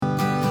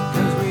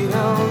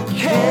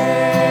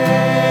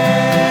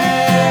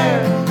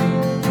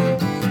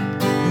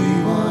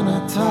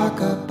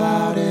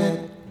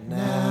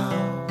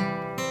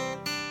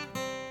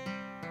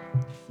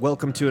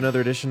Welcome to another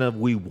edition of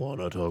We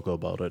Wanna Talk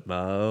About It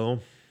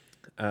Now.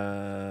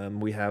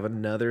 We have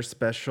another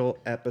special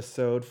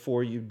episode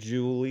for you,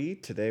 Julie.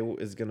 Today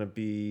is going to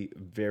be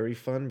very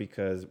fun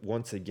because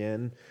once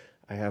again,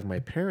 I have my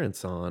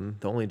parents on.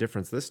 The only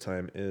difference this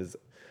time is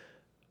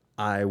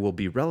I will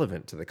be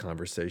relevant to the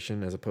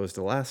conversation as opposed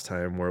to last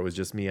time where it was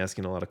just me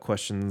asking a lot of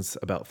questions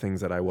about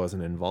things that I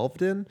wasn't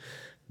involved in.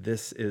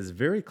 This is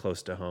very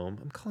close to home.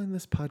 I'm calling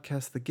this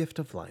podcast The Gift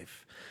of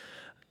Life.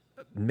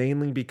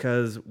 Mainly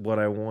because what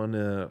I want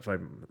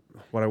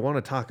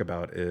to talk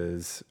about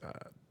is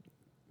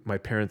my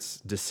parents'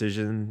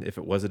 decision, if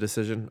it was a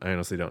decision. I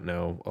honestly don't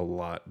know a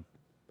lot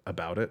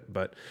about it,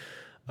 but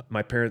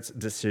my parents'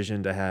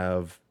 decision to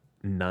have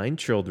 9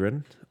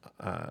 children,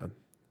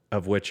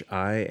 of which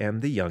I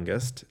am the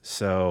youngest.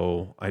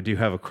 So I do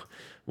have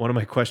one of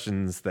my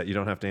questions that you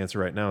don't have to answer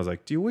right now is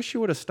like, do you wish you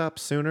would have stopped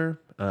sooner?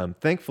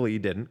 Thankfully you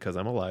didn't because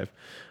I'm alive.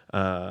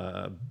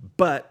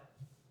 But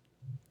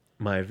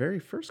my very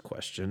first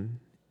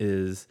question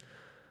is,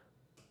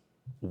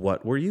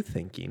 what were you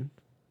thinking?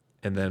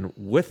 And then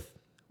with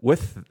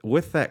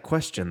that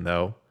question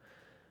though,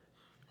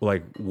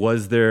 like,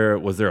 was there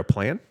a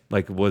plan?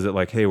 Like, was it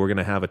like, hey, we're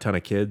gonna have a ton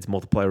of kids,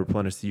 multiply,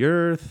 replenish the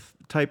earth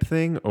type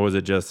thing, or was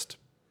it just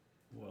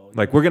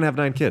like we're gonna have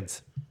 9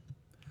 kids?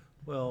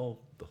 Well,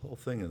 the whole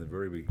thing in the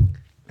very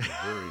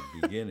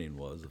beginning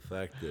was the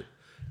fact that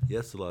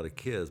yes, a lot of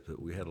kids,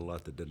 but we had a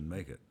lot that didn't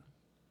make it.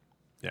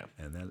 Yeah.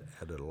 And that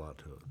added a lot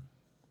to it.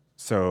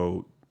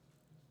 So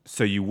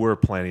you were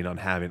planning on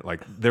having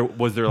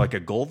was there like a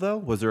goal though?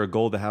 Was there a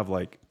goal to have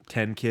like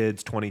 10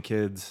 kids, 20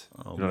 kids?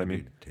 Oh, You know what I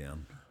maybe mean?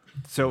 10.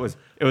 So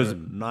it was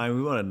 9.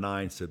 We wanted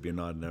 9 so it'd be an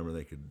odd number.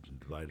 They could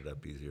divide it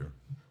up easier.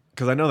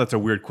 because I know that's a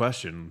weird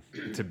question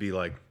to be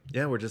like,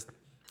 yeah, we're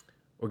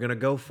gonna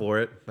go for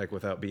it, like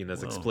without being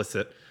as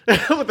explicit.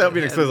 Without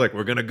being explicit, like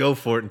we're gonna go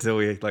for it until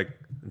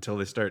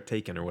they start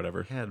taking or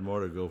whatever. Had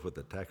more to go with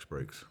the tax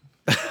breaks.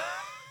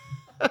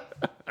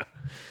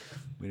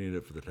 We need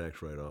it for the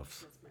tax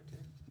write-offs.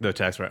 No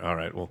tax right. All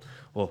right.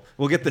 Well,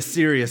 we'll get the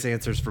serious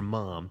answers from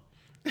Mom.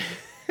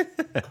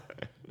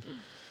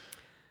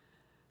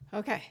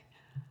 Okay,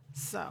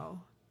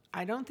 so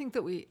I don't think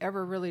that we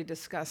ever really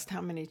discussed how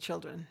many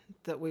children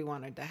that we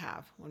wanted to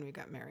have when we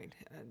got married.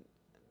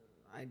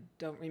 I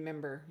don't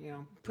remember,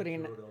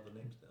 putting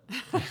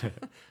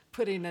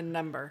putting a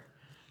number.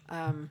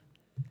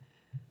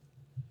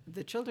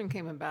 The children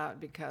came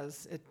about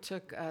because it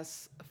took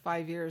us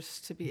 5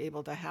 years to be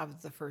able to have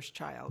the first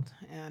child,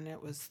 and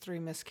it was 3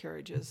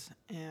 miscarriages,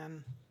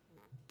 and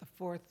the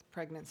 4th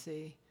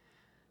pregnancy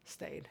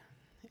stayed,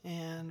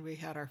 and we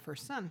had our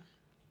first son.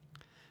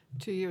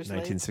 2 years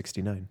later.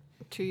 1969.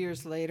 2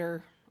 years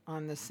later,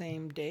 on the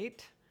same day,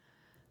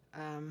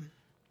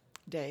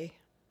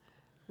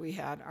 we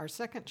had our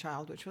second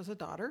child, which was a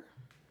daughter.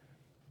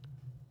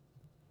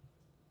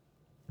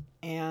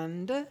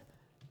 And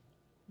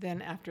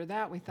then after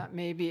that, we thought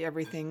maybe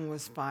everything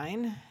was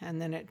fine.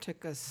 And then it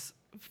took us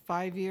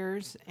 5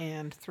 years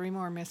and 3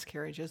 more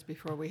miscarriages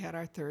before we had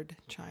our third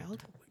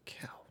child. Holy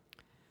cow.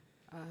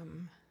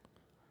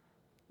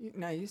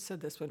 Now, you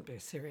said this wouldn't be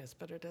serious,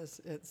 but it is.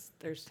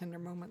 There's tender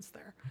moments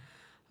there,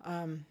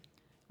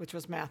 which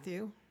was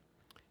Matthew.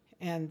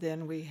 And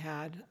then we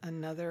had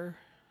another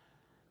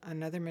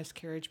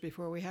miscarriage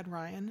before we had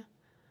Ryan.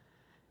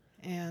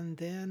 And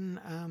then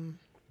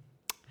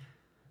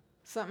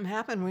something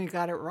happened. We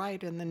got it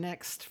right in the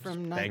next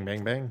Bang,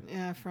 bang, bang.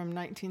 Yeah, from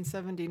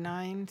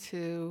 1979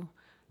 to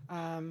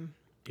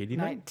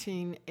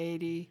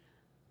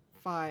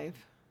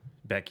 1985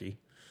 Becky.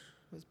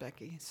 was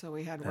Becky. So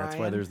we had That's Ryan.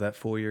 why there's that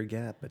 4-year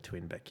gap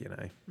between Becky and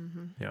I.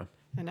 Mm-hmm. Yeah.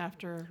 And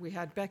after we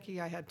had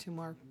Becky, I had 2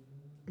 more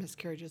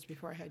miscarriages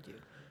before I had you.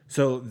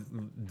 So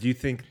do you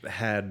think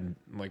I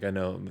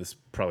know this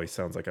probably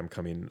sounds like I'm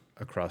coming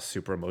across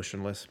super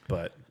emotionless,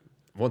 but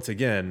once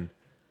again,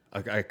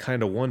 I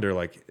kind of wonder,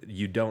 like,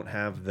 you don't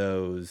have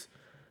those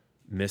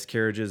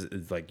miscarriages.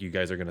 It's like you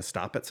guys are going to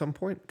stop at some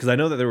point? Because I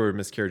know that there were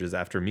miscarriages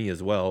after me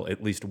as well,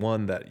 at least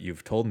one that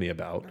you've told me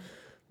about.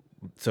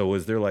 So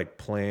was there like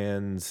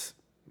plans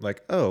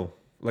like,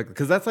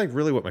 because that's like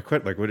really what my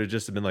question, like, would it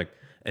just have been like,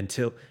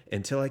 until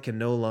I can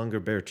no longer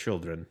bear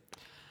children?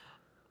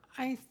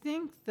 I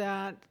think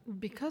that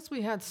because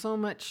we had so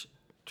much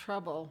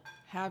trouble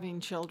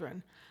having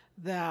children,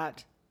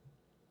 that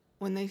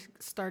when they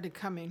started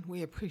coming,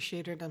 we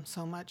appreciated them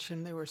so much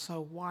and they were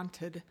so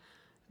wanted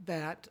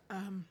that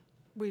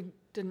we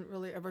didn't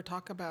really ever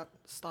talk about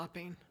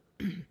stopping.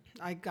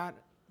 I got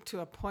to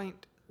a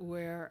point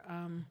where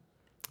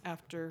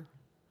after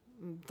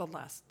the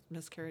last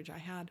miscarriage I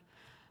had,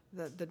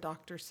 the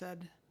doctor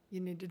said, you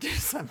need to do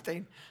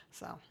something.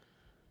 So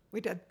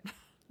we did.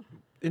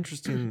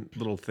 Interesting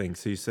little thing.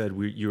 So you said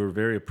you were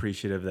very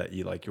appreciative that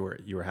you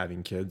were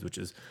having kids, which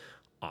is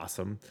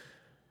awesome.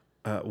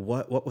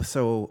 What was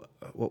so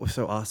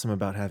awesome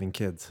about having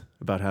kids?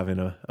 About having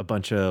a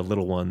bunch of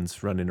little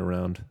ones running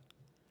around?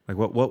 Like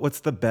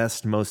what's the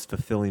best, most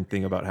fulfilling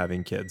thing about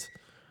having kids?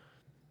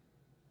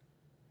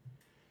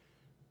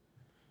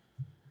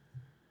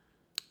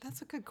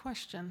 That's a good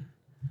question.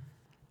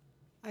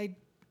 I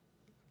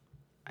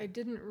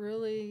didn't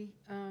really.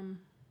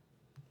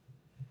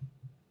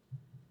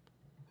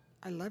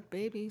 I love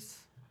babies,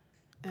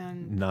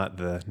 and Not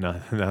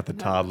the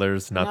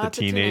toddlers, not the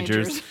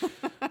teenagers.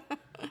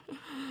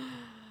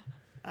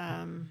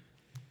 I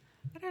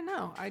don't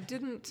know. I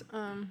didn't.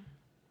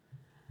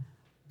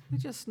 We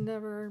just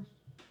never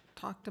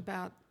talked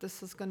about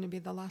this is going to be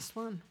the last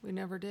one. We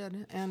never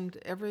did. And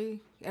every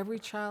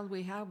child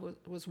we had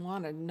was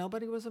wanted.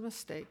 Nobody was a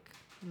mistake.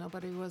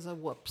 Nobody was a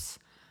whoops.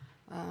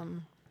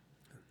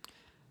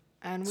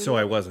 And So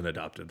I wasn't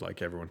adopted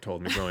like everyone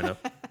told me growing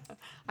up.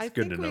 I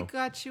good think to we know.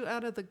 got you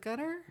out of the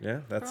gutter.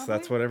 Yeah, that's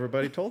Probably. what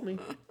everybody told me,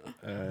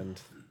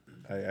 and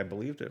I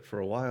believed it for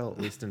a while,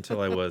 at least until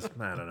I was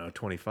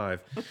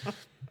 25.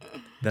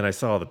 Then I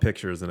saw the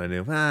pictures and I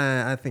knew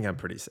I think I'm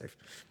pretty safe.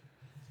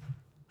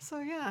 So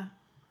yeah,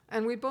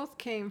 and we both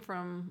came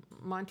from.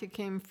 Monty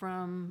came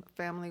from a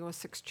family with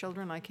 6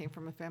 children. I came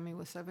from a family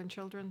with 7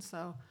 children.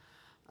 So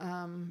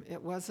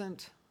it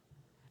wasn't,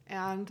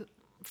 and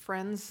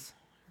friends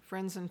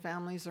and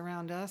families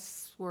around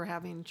us were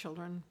having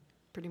children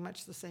pretty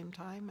much the same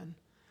time. And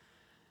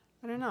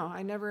I don't know.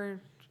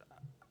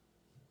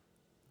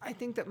 I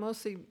think that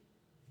mostly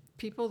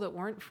people that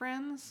weren't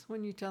friends,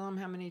 when you tell them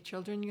how many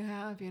children you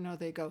have,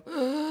 they go,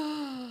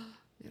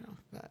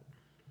 but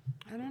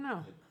I don't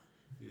know.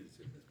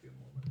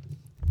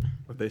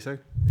 What they say?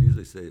 They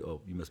usually say,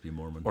 "Oh, you must be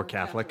Mormon Or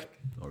Catholic.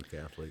 or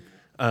Catholic."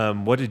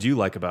 What did you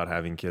like about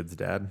having kids,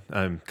 Dad?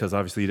 Because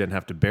obviously you didn't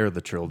have to bear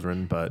the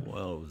children, but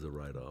Well, it was the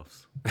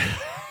write-offs.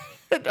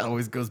 it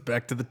always goes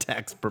back to the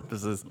tax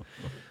purposes.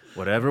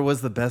 Whatever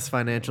was the best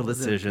financial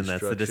decision,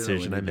 that's the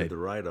decision I We did made. the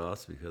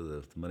write-offs because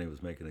the money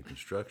was making in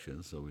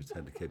construction, so we just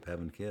had to keep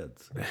having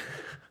kids.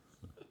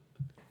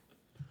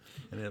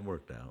 And it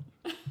worked out.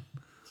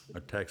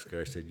 Our tax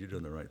guy said, "You're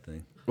doing the right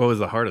thing." What was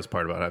the hardest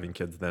part about having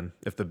kids then?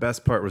 If the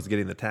best part was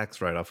getting the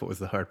tax write-off, what was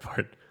the hard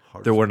part?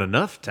 Hardest There weren't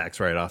enough tax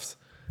write-offs.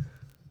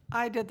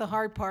 I did the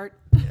hard part.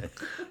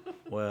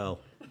 Well,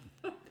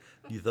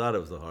 you thought it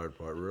was the hard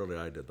part. Really,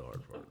 I did the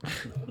hard part.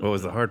 What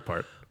was the hard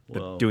part?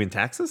 Well- Doing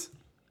taxes?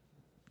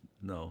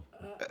 No.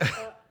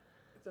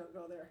 Don't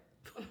go there.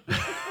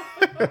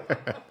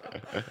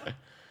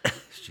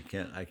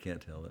 I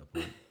can't tell that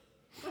part.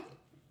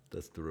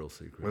 That's the real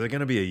secret. Was there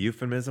going to be a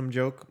euphemism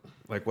joke?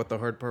 Like what the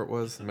hard part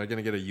was? Am I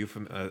going to get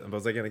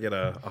was I going to get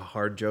a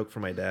hard joke for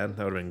my dad?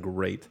 That would have been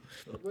great.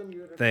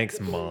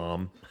 Thanks,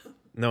 Mom.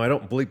 No, I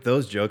don't bleep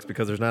those jokes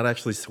because there's not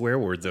actually swear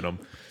words in them.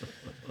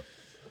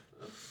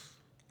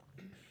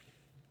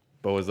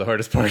 What was the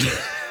hardest part?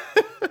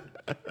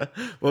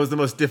 What was the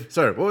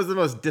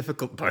most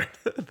difficult part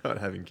about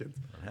having kids?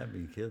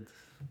 Having kids,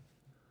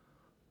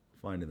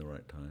 finding the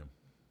right time.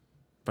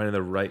 Finding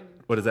the right.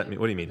 What does that mean?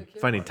 What do you mean?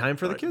 Finding time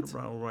for the Right- kids?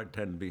 Right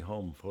time to be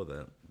home for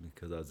that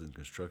because I was in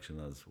construction.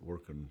 I was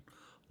working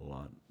a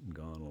lot and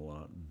gone a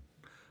lot, and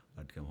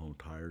I'd come home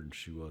tired, and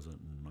she wasn't,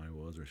 and I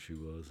was, or she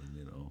was, and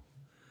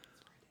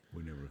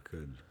we never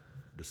could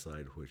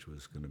decide which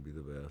was going to be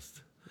the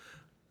best.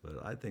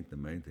 But I think the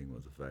main thing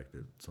was the fact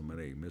that so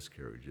many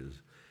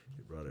miscarriages,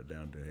 it brought it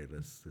down to, hey,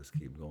 let's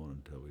keep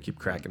going until we Keep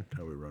cracking.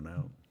 until we run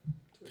out.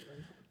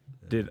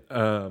 Did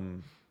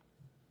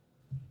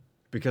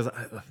because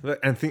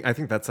I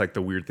think that's like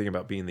the weird thing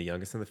about being the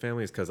youngest in the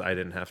family is because I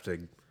didn't have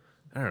to.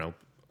 I don't know.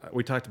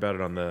 We talked about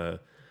it on the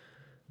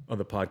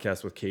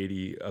podcast with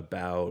Katie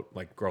about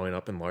like growing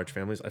up in large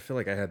families. I feel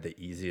like I had the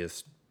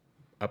easiest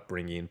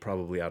upbringing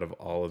probably out of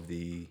all of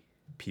the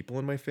people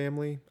in my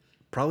family.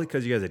 Probably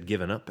because you guys had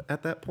given up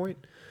at that point,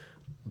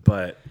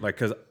 but like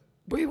because.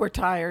 We were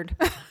tired.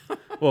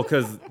 Well,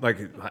 because like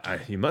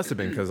you must have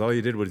been, because all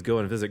you did was go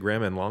and visit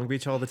Grandma in Long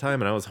Beach all the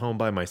time, and I was home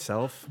by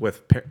myself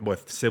with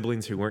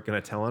siblings who weren't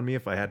going to tell on me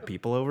if I had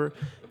people over.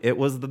 It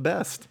was the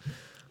best.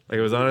 Like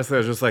it was honestly, I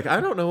was just like, I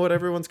don't know what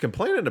everyone's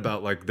complaining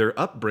about, like their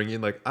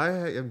upbringing. Like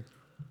I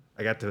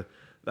got to,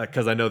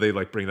 because I know they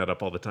like bring that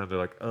up all the time. They're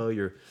like, oh,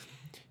 you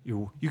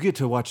get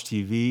to watch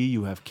TV,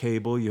 you have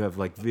cable, you have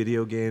like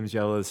video games, you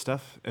have all this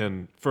stuff,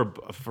 and for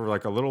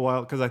like a little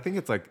while, because I think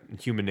it's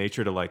like human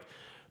nature to like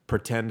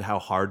pretend how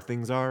hard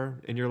things are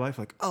in your life.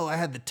 Like, oh, I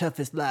had the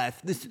toughest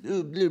life. This,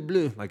 blah,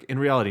 blah. Like in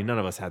reality, none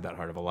of us had that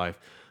hard of a life,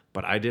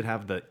 but I did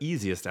have the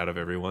easiest out of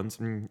everyone's,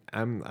 and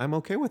I'm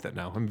okay with it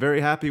now. I'm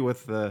very happy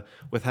with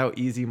how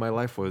easy my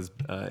life was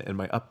and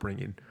my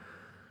upbringing.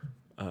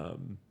 I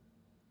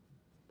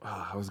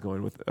was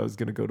going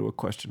to go to a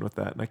question with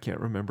that, and I can't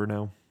remember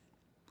now.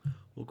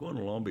 Well, going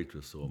to Long Beach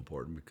was so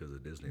important because of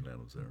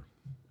Disneyland was there.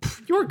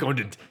 You weren't going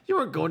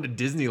to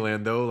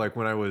Disneyland though. Like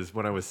when I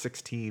was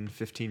 16,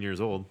 15 years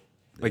old.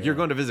 Like you're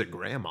going to visit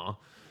Grandma.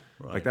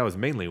 Right. Like that was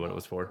mainly what it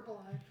was for.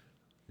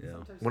 Yeah.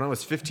 When I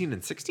was 15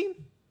 and 16,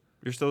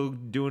 you're still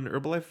doing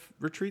Herbalife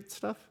retreat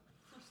stuff.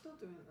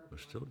 We're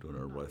still doing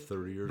it like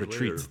 30 years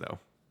Retreats later. though.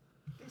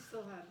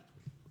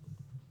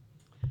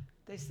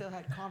 They still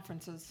had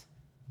conferences.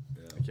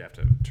 Like you have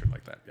to turn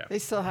like that. Yeah. They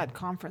still had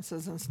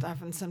conferences and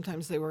stuff, and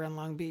sometimes they were in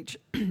Long Beach.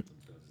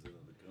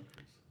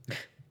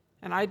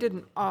 And I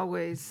didn't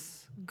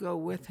always go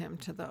with him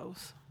to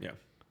those. Yeah.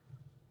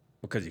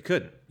 because you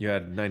couldn't. You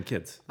had 9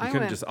 kids. You I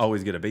couldn't went- just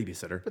always get a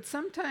babysitter. But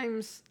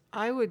sometimes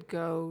I would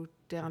go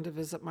down to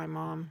visit my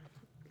mom,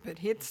 but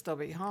he'd still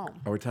be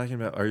home. Are we talking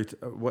about?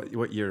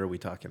 What year are we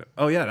talking about?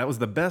 Oh yeah, that was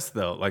the best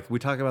though. Like we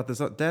talk about this.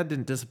 Dad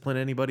didn't discipline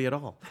anybody at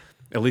all.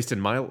 At least in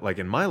my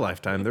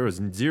lifetime, there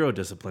was 0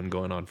 discipline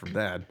going on from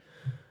Dad.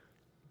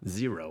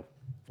 0,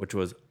 which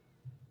was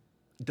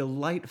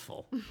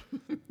delightful.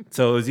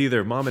 So it was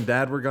either Mom and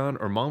Dad were gone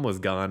or Mom was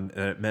gone,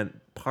 and it meant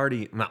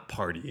not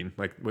partying.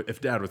 Like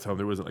if Dad was home,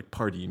 there wasn't like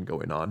partying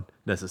going on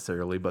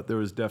necessarily, but there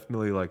was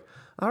definitely like,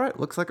 all right,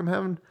 looks like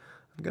I'm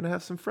gonna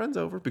have some friends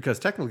over, because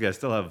technically I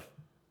still have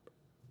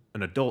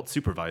an adult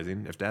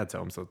supervising if Dad's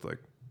home, so it's like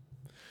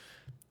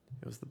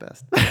it was the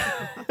best.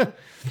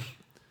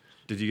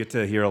 Did you get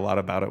to hear a lot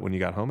about it when you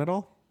got home at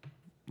all?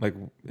 Like,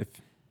 if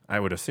I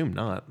would assume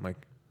not. Like,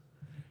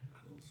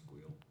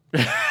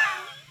 Say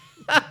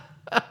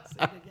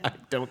it again.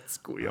 don't I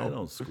squeal.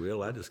 don't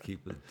squeal. I just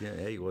keep it. Yeah,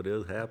 hey, what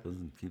is happens,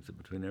 and keeps it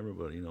between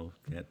everybody. You know,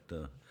 can't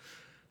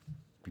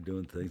be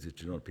doing things that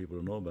you don't want people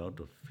to know about.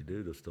 If you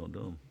do, just don't do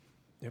them.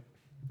 Yep.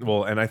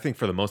 Well, and I think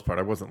for the most part,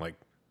 I wasn't like,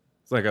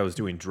 it's like I was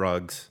doing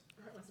drugs.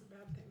 That was a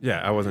bad thing. Yeah,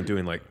 I wasn't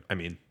doing like, I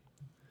mean,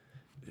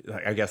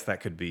 I guess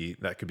that could be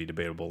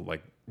debatable,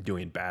 like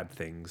doing bad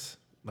things,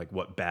 like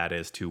what bad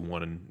is to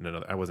one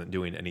another. I wasn't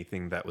doing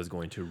anything that was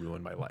going to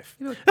ruin my life.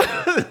 You know,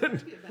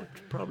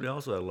 probably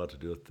also had a lot to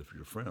do with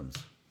your friends.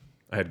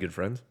 I had good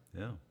friends.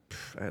 Yeah,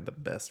 I had the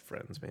best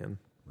friends, man.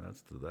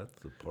 that's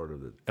the part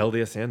of it.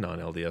 LDS and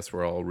non-LDS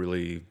were all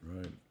really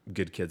Right.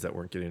 good kids that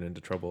weren't getting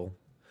into trouble.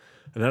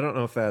 And I don't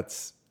know if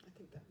that's, I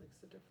think that makes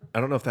a difference. I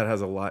don't know if that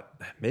has a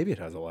lot, maybe it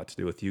has a lot to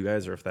do with you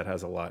guys, or if that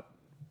has a lot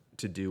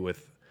to do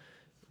with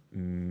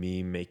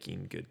me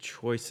making good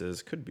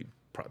choices. Could be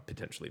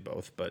potentially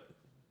both, but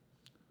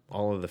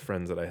all of the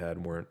friends that I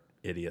had weren't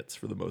idiots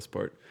for the most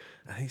part.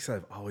 I think so.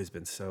 I've always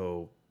been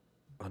so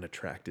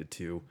unattracted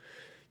to,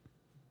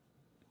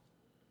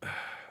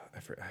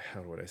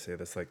 how would I say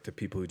this? Like to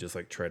people who just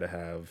like try to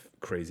have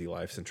crazy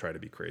lives and try to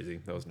be crazy.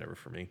 That was never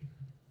for me.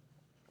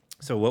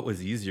 So what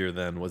was easier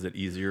then? Was it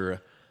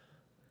easier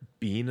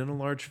being in a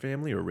large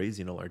family or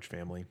raising a large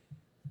family?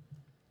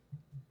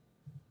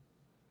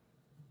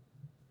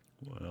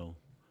 Well,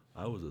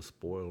 I was a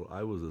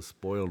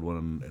spoiled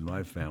one in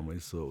my family,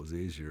 so it was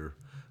easier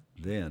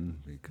then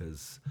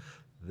because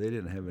they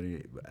didn't have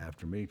any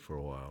after me for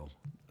a while,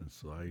 and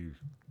so I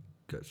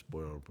got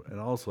spoiled. And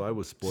also, I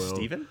was spoiled.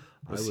 Stephen?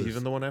 I Was was-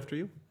 Stephen the one after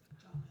you?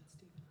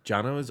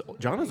 John and Stephen.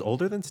 John is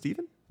older than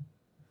Stephen?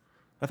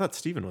 I thought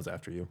Stephen was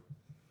after you.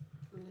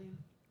 Julian,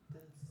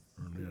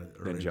 then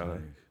Early John.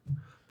 life.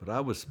 But I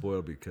was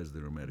spoiled because of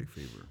the rheumatic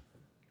fever.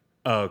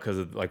 Oh, because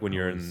of like when I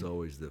you're was in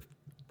always the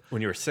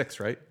when you were 6,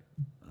 right?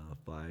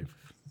 5.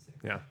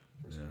 Yeah.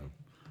 Yeah,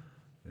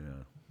 yeah.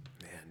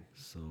 Man.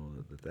 So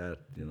that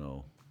you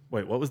know,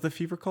 Wait, what was the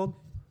fever called?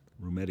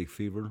 rheumatic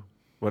fever.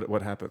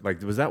 What happened?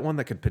 Like, was that one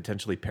that could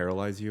potentially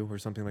paralyze you or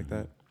something like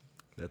that?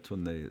 That's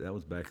when that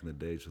was back in the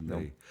days when No.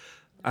 they.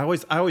 I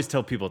always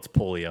tell people it's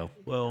polio.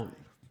 Well,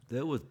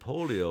 that was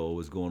polio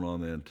was going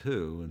on then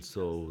too, and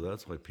so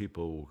that's why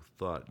people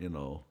thought, you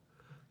know,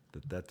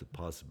 that that's a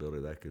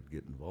possibility that could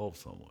get involved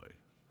some way.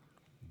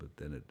 But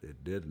then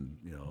it didn't.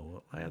 You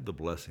know, I had the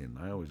blessing.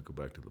 I always go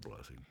back to the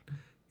blessing.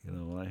 You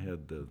know, I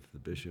had the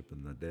bishop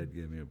and the dad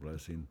gave me a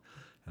blessing,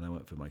 and I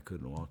went from I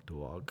couldn't walk to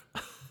walk.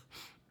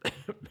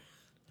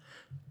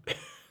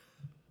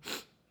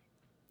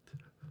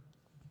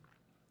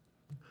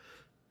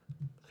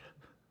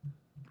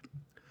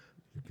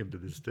 You come to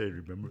this day,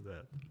 remember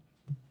that.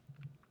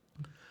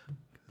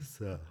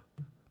 So,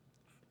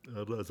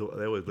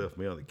 they always left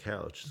me on the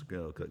couch, you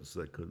know, because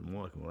I couldn't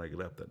walk. And when I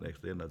got up that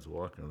next day and I was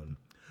walking, and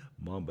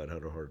Mom about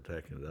had a heart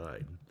attack and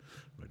died.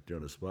 Right there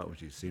on the spot when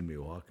she seen me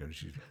walking,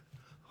 she.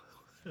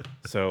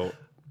 So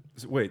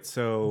wait,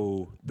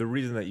 so the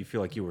reason that you feel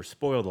like you were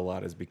spoiled a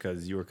lot is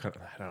because you were kind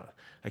of,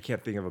 I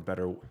can't think of a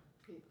better,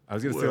 I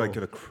was going to say like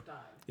Well-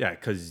 yeah,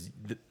 because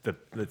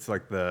it's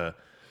like the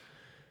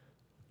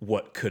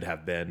what could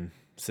have been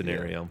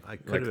scenario. I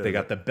could Like have they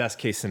got been- the best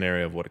case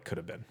scenario of what it could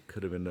have been.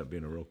 Could have ended up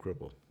being a real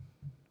cripple.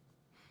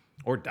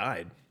 Or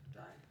died.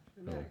 died.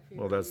 Rheumatic Oh,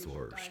 well, fever that's the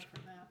usually worst. died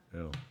from that. You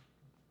know,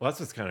 Well, that's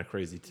what's kind of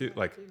crazy too.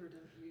 Like, Fever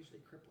doesn't usually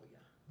cripple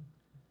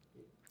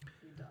you.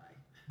 You die.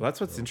 well,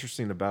 that's what's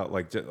interesting about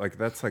like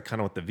that's like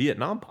kind of what the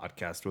Vietnam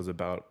podcast was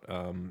about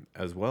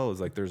as well. Is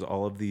like there's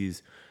all of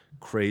these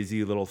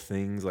crazy little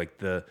things like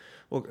this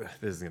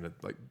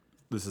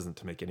isn't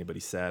to make anybody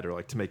sad or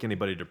like to make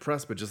anybody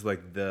depressed, but just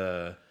like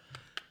the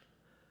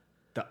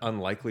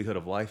unlikelihood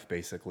of life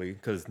basically.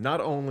 Because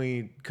not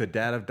only could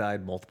Dad have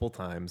died multiple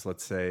times,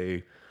 let's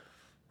say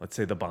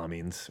the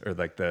bombings or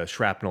like the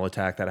shrapnel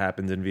attack that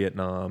happens in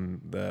Vietnam,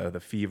 the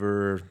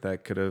fever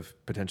that could have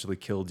potentially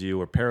killed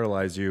you or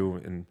paralyzed you.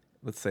 And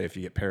let's say if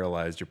you get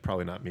paralyzed, you're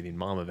probably not meeting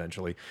Mom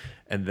eventually.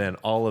 And then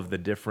all of the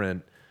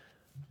different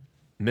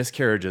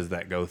miscarriages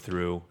that go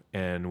through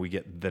and we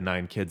get the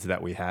 9 kids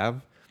that we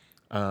have.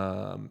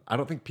 I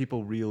don't think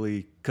people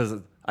really,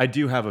 because I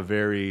do have a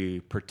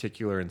very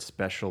particular and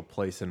special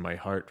place in my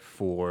heart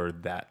for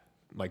that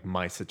like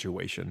my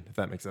situation, if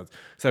that makes sense.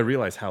 So I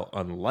realize how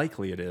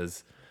unlikely it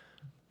is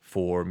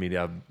for me to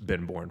have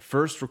been born.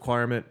 First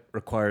requirement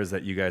requires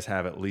that you guys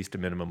have at least a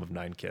minimum of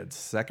 9 kids.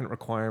 Second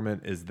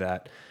requirement is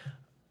that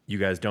you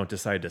guys don't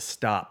decide to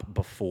stop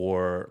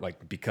before,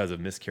 like, because of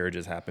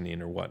miscarriages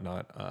happening or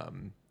whatnot.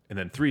 And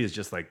then 3 is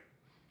just like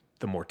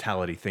the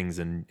mortality things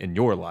in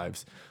your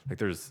lives. Like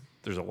there's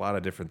a lot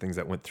of different things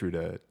that went through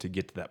to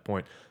get to that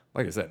point.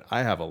 Like I said,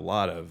 I have a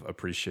lot of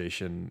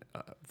appreciation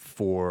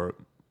for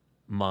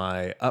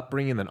my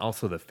upbringing and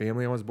also the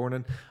family I was born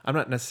in. I'm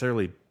not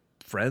necessarily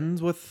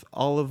friends with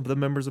all of the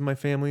members of my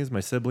families, my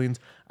siblings.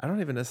 I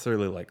don't even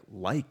necessarily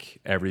like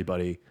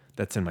everybody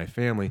that's in my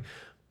family,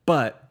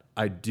 but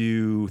I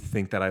do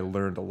think that I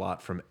learned a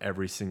lot from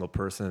every single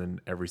person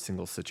and every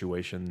single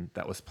situation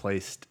that was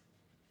placed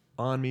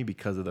on me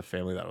because of the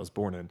family that I was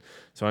born in.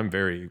 So I'm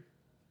very,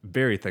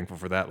 very thankful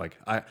for that. Like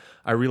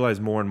I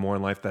realize more and more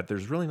in life that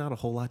there's really not a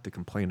whole lot to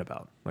complain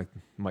about.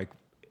 Like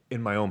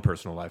in my own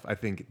personal life, I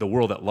think the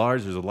world at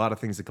large, there's a lot of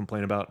things to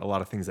complain about, a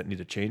lot of things that need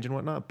to change and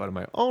whatnot. But in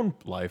my own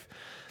life,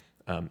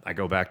 I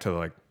go back to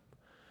like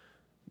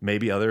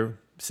maybe other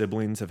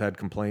siblings have had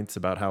complaints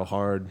about how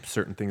hard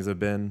certain things have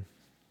been.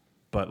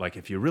 But like,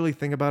 if you really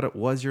think about it,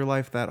 was your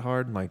life that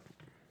hard? Like,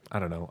 I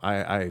don't know.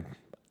 I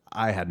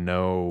had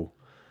no.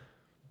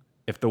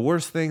 If the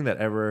worst thing that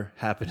ever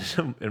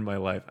happened in my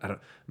life,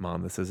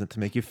 Mom, this isn't to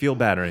make you feel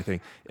bad or anything,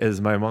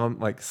 is my mom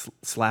like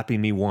slapping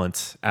me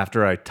once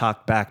after I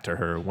talked back to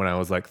her when I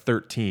was like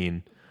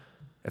 13.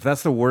 If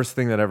that's the worst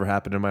thing that ever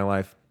happened in my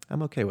life,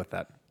 I'm okay with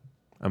that.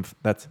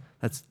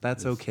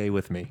 That's okay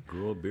with me.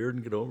 Grow a beard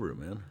and get over it,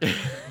 man.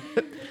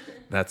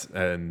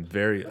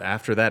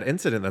 After that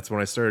incident, that's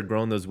when I started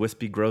growing those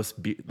wispy, gross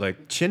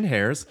like chin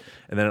hairs,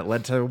 and then it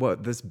led to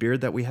this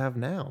beard that we have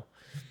now.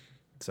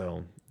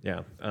 So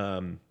yeah.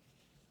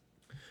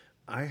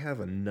 I have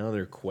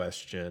another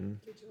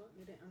question. Did you want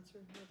me to answer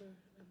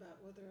about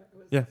whether it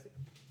was? Yeah.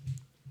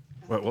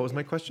 What was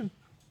my question?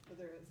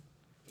 Whether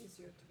it's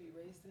easier to be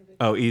raised in a big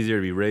Oh, easier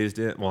to be raised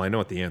in? Well, I know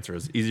what the answer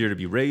is. Easier to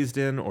be raised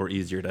in or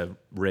easier to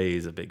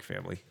raise a big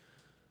family?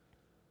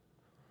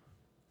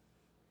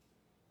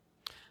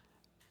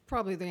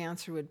 Probably the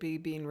answer would be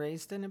being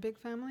raised in a big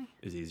family.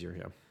 Is easier,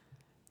 yeah.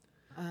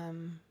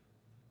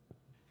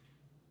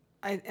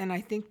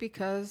 I think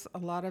because a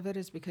lot of it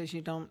is because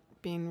you don't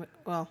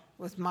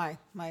with my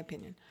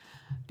opinion,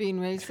 being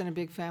raised in a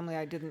big family,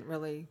 I didn't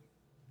really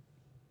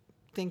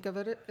think of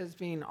it as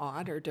being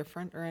odd or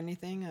different or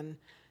anything,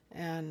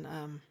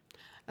 and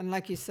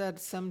like you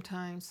said,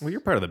 sometimes. Well, you're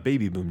part of the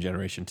baby boom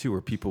generation too,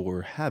 where people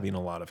were having a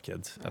lot of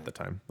kids at the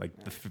time. Like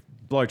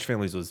large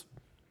families was,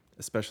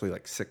 especially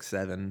like 6,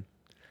 7.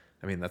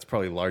 I mean, that's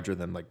probably larger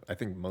than I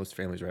think most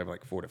families are having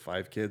like 4 to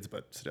 5 kids,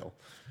 but still.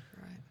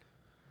 Right.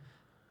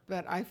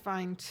 But I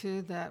find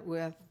too that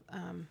with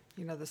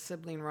the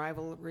sibling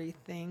rivalry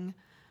thing,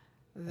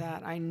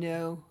 that I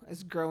know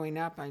as growing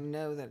up, I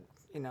know that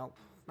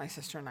my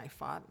sister and I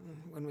fought, and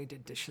when we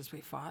did dishes,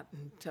 we fought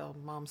until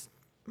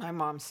my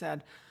mom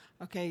said,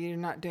 "Okay, you're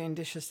not doing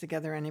dishes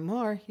together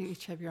anymore. You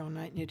each have your own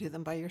night, and you do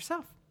them by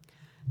yourself."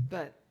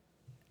 But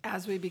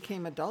as we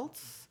became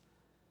adults,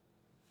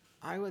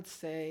 I would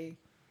say.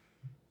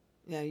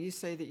 Yeah, you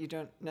say that you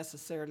don't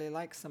necessarily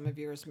like some of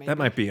yours. Maybe That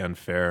might be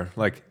unfair.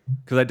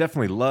 Because I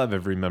definitely love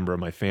every member of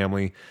my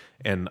family,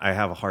 and I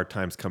have a hard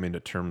times coming to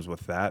terms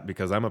with that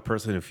because I'm a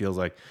person who feels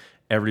like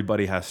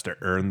everybody has to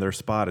earn their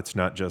spot. It's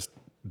not just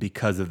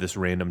because of this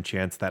random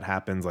chance that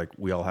happens. Like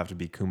we all have to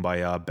be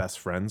kumbaya best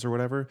friends or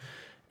whatever.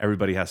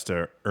 Everybody has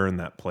to earn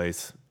that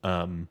place.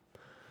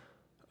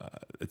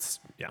 It's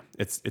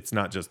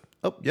not just,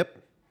 oh, yep,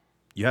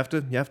 you have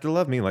to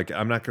love me. Like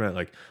I'm not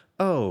gonna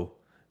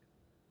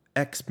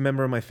X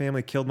member of my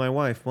family killed my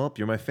wife. Well,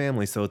 you're my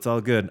family, so it's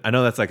all good. I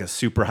know that's like a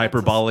super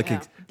hyperbolic,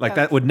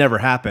 that would never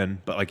happen,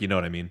 but you know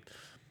what I mean.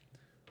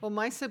 Well,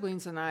 my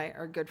siblings and I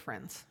are good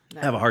friends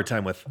now. I have a hard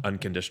time with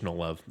unconditional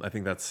love. I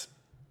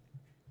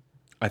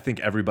think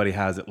everybody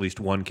has at least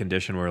one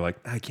condition where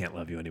I can't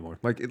love you anymore.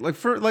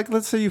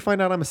 Let's say you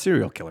find out I'm a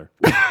serial killer.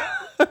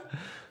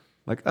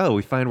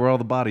 We find where all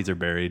the bodies are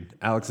buried.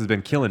 Alex has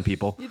been killing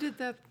people. You did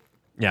that.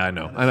 Yeah, I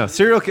know.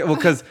 Serial killer. Well,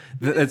 because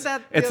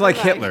it's like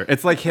Hitler.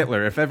 It's like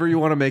Hitler. If ever you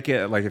want to make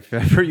it, if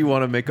ever you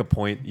want to make a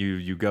point,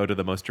 you go to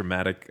the most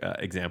dramatic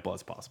example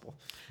as possible.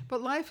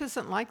 But life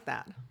isn't like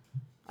that.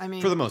 I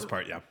mean, for the most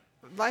part, yeah.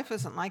 Life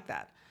isn't like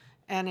that,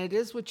 and it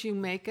is what you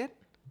make it.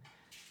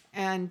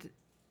 And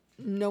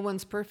no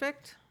one's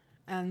perfect,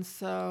 and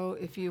so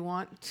if you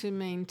want to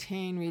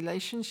maintain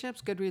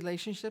good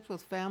relationships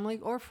with family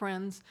or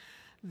friends,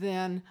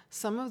 then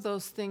some of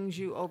those things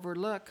you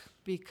overlook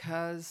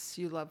because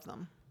you love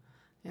them.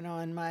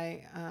 In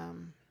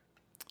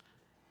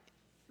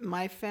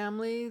my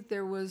family,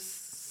 there was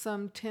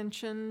some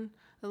tension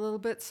a little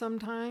bit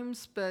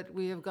sometimes, but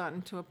we have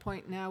gotten to a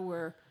point now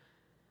where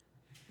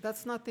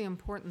that's not the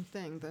important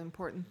thing. The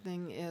important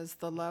thing is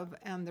the love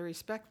and the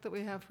respect that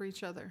we have for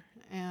each other.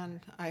 And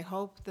I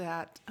hope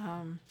that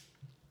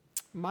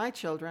my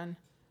children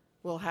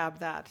will have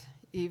that,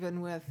 even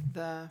with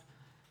the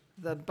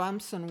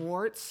bumps and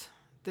warts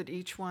that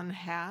each one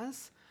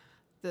has,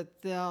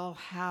 that they'll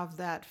have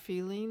that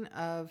feeling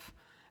of,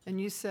 and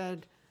you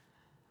said,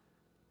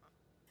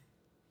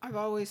 I've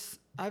always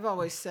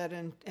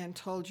said and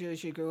told you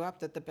as you grew up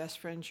that the best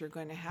friends you're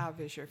going to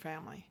have is your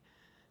family,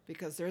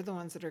 because they're the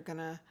ones that are going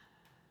to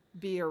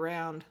be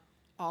around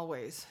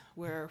always,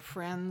 where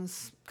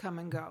friends come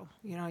and go.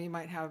 You know, you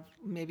might have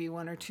maybe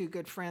one or two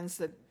good friends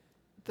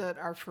that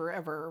are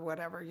forever or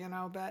whatever, you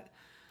know, but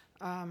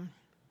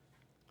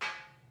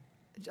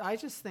I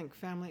just think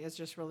family is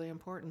just really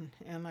important.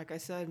 And like I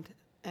said,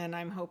 and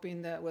I'm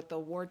hoping that with the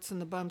warts and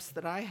the bumps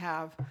that I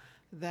have,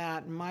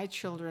 that my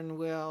children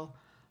will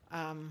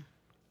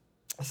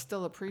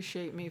still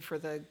appreciate me for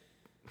the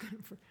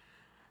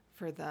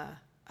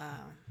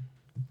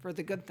for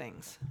the good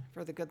things,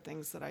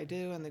 that I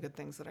do, and the good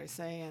things that I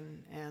say,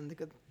 and the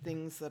good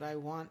things that I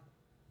want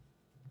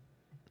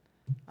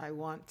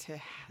to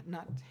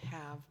not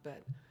have,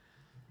 but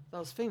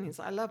those feelings.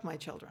 I love my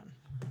children.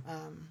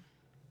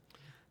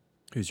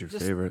 Who's your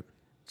favorite?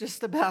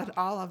 Just about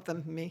all of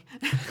them, me.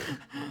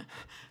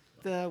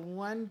 The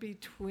one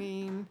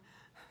between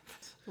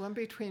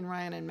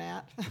Ryan and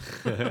Matt.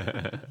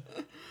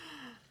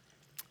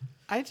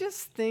 I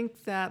just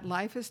think that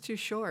life is too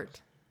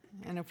short.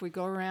 And if we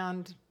go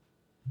around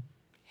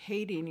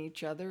hating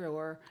each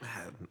other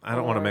I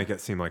don't want to make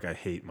it seem like I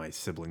hate my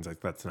siblings. Like,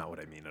 that's not what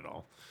I mean at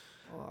all.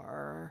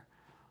 Or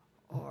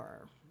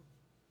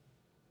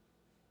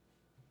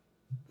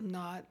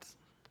not.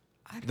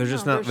 They're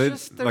just not,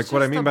 like,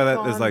 what I mean by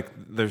that is, like,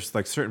 there's,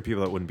 like, certain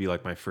people that wouldn't be,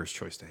 like, my first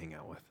choice to hang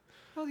out with.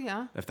 Oh,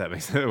 yeah. If that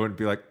makes sense. It wouldn't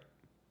be like,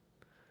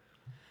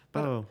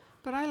 But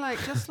I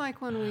like, just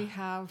like when we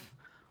have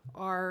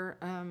our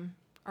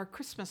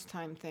Christmas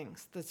time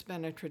things, that's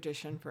been a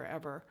tradition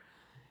forever.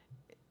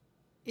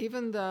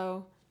 Even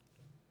though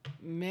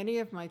many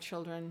of my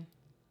children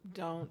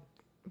don't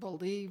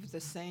believe the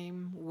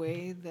same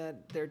way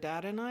that their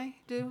dad and I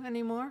do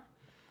anymore,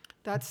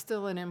 that's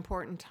still an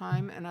important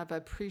time, and I've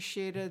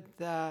appreciated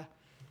the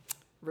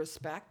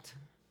respect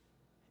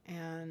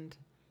and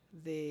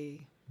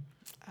the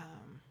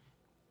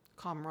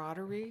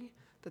camaraderie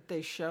that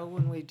they show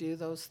when we do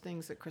those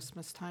things at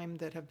Christmas time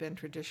that have been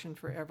tradition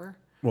forever.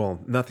 well,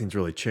 nothing's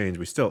really changed.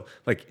 We still,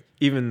 like,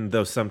 even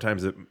though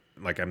sometimes it,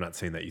 like, I'm not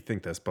saying that you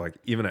think this, but, like,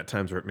 even at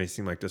times where it may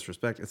seem like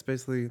disrespect, it's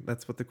basically,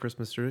 that's what the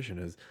Christmas tradition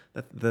is.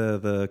 That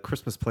the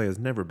Christmas play has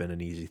never been an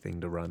easy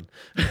thing to run.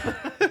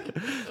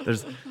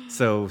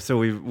 So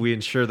we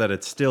ensure that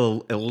it's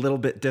still a little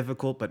bit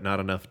difficult, but not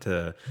enough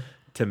to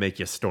make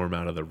you storm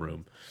out of the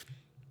room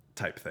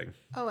type thing.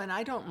 Oh, and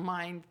I don't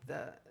mind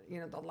the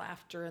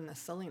laughter and the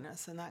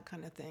silliness and that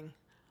kind of thing.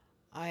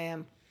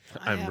 I'm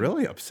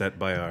really upset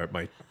by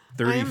my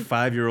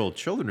 35-year-old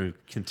children who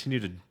continue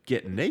to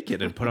get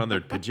naked and put on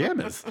their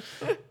pajamas.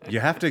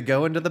 You have to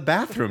go into the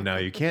bathroom now.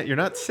 You're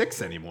not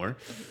 6 anymore.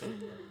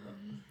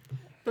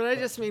 But I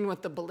just mean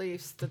with the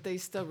beliefs that they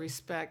still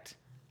respect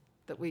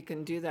that we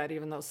can do that,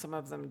 even though some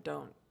of them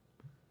don't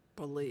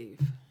believe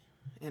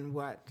in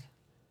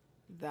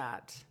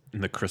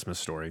In the Christmas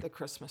story. the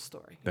Christmas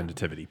story. The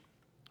nativity.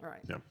 All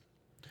right. Yeah.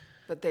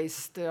 But they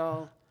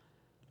still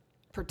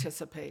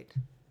participate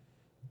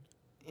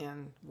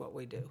in what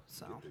we do.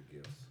 So,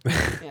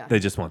 yeah. They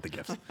just want the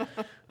gifts.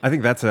 I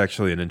think that's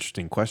actually an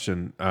interesting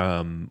question.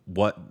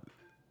 Because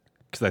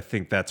I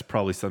think that's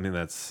probably something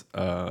that's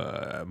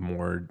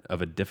more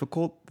of a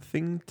difficult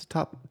thing to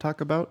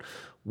talk about.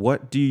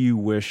 What do you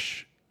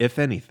wish, if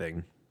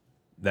anything,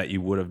 that you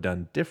would have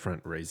done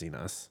different raising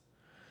us?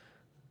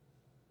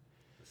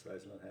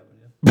 Besides not having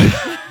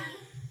you.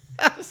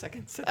 A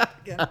second, say that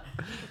again.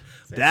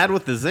 Dad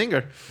with the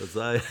zinger.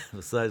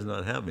 Besides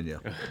not having you.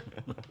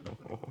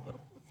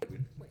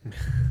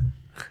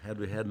 Had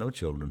we had no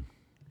children,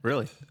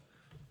 Really?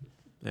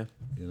 Yeah.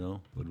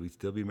 would we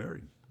still be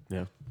married?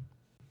 Yeah.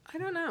 I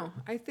don't know.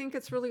 I think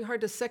it's really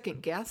hard to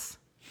second guess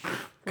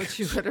what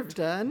you would have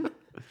done.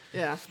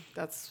 Yeah,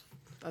 that's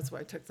why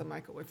I took the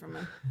mic away from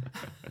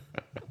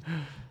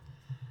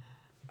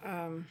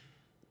him.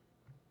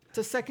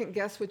 To second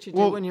guess what you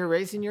do when you're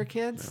raising your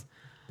kids.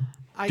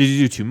 Did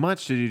you do too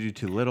much? Did you do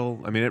too little?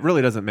 I mean, it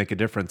really doesn't make a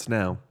difference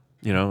now.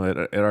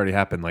 It already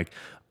happened. Like,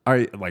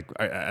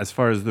 as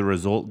far as the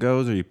result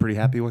goes, are you pretty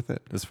happy with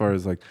it? As far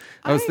as, like,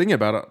 I was thinking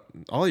about it,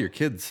 all your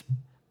kids.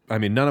 I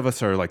mean, none of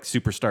us are like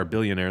superstar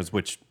billionaires,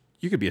 which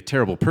you could be a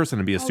terrible person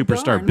and be a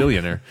superstar darn.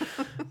 billionaire.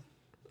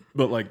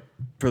 But, like,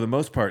 for the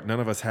most part, none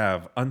of us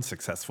have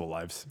unsuccessful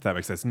lives, if that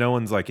makes sense. No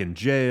one's, like, in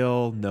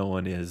jail. No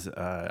one is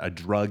a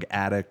drug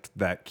addict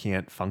that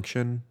can't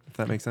function, if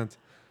that makes sense.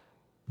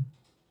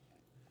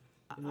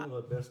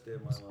 The best day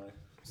of my life.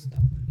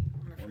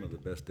 One of the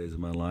best days of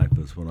my life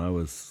was when I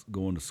was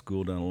going to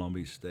school down at Long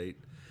Beach State,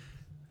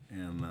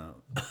 and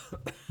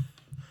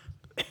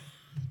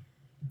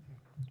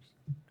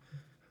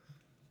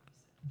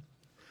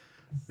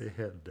they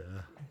had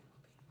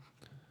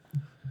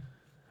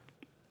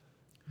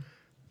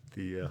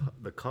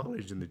the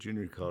college and the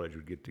junior college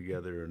would get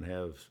together and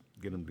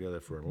get them together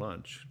for a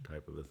lunch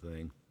type of a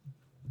thing,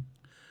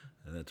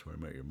 and that's where I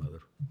met your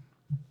mother.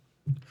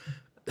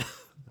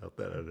 Not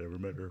that I'd ever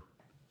met her.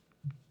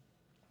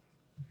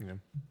 Yeah.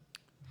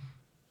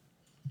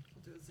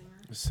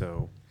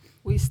 So,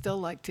 We still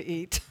like to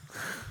eat.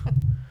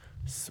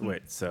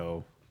 wait.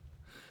 So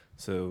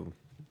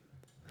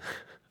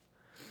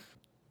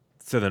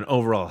then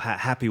overall,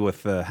 happy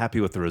with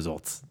the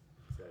results.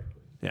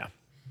 Exactly. Yeah.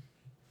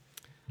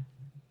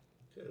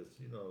 Because,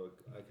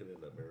 I could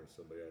end up marrying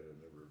somebody I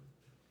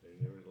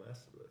never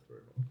lasted with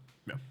very long.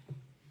 Yeah.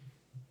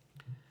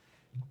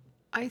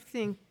 I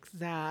think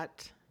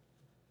that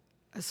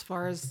as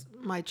far as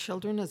my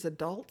children as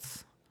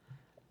adults,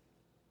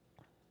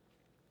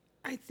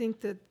 I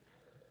think that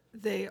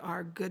they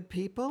are good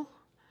people.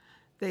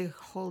 They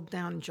hold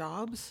down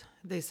jobs.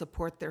 They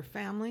support their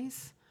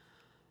families.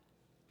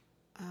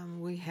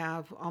 We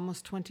have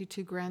almost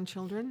 22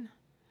 grandchildren,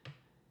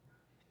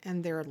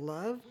 and they're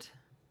loved.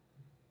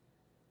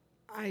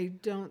 I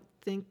don't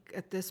think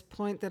at this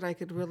point that I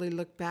could really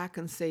look back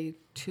and say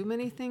too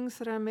many things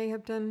that I may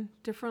have done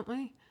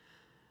differently.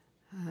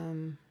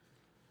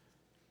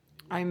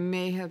 I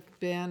may have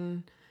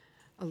been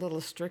a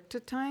little strict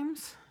at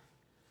times.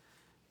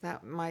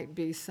 That might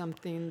be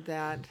something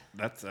that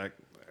I'd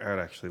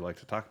actually like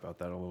to talk about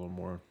that a little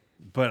more.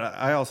 But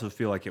I also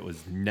feel like it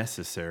was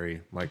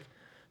necessary. Like,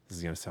 this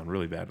is going to sound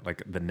really bad.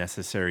 Like the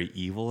necessary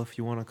evil, if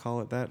you want to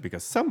call it that,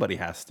 because somebody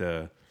has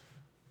to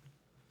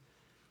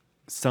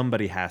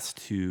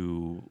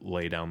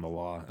lay down the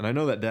law. And I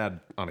know that Dad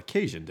on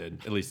occasion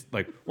did, at least,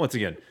 like, once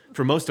again,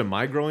 for most of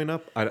my growing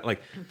up,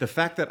 the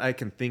fact that I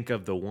can think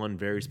of the one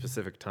very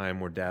specific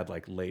time where Dad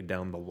like laid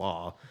down the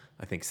law,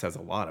 I think says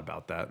a lot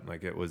about that.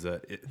 Like, it was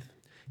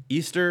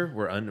Easter.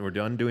 We're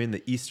done doing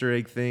the Easter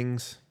egg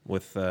things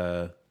with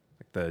the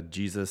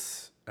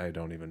Jesus. I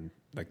don't even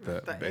like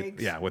the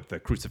eggs. Yeah, with the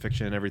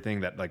crucifixion and everything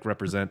that like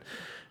represent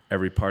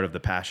every part of the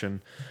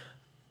passion.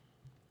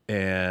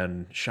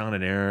 And Sean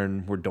and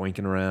Aaron were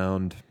doinking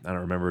around. I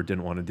don't remember,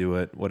 didn't want to do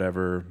it,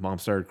 whatever. Mom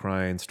started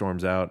crying,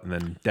 storms out, and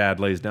then Dad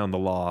lays down the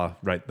law,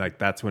 right? Like,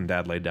 that's when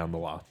Dad laid down the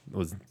law. It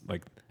was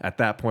like at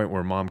that point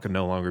where Mom could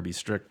no longer be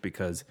strict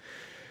because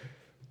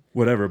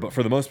whatever. But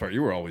for the most part,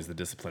 you were always the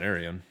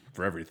disciplinarian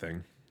for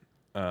everything.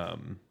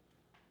 And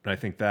I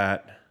think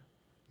that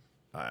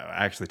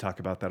I actually talk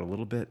about that a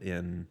little bit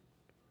in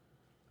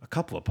a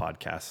couple of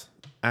podcasts,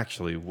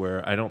 actually,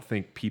 where I don't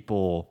think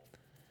people...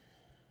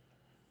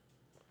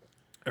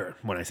 or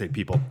when I say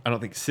people, I don't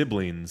think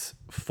siblings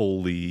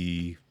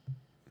fully.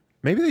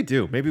 Maybe they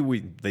do. Maybe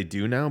they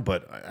do now,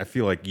 but I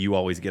feel like you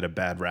always get a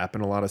bad rap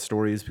in a lot of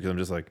stories because I'm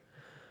just like,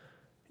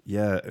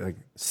 yeah, like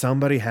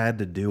somebody had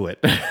to do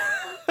it.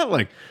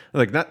 like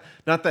not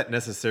that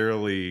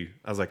necessarily.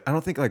 I was like, I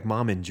don't think like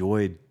Mom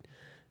enjoyed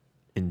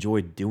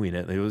doing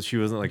it. She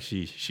wasn't like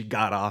she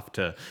got off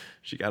to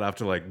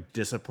like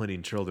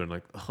disciplining children.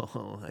 Like,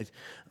 oh,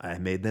 I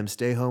made them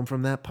stay home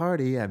from that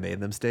party. I made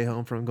them stay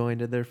home from going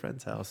to their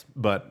friend's house.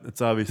 But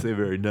it's obviously a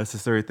very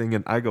necessary thing.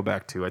 And I go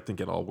back to, I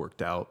think it all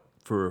worked out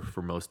for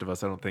most of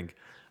us.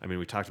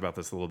 We talked about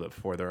this a little bit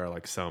before. There are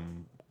like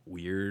some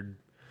weird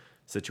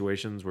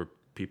situations where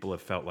people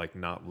have felt like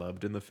not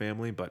loved in the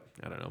family, but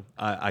I don't know.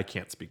 I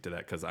can't speak to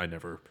that because I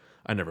never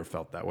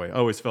felt that way. I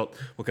always felt,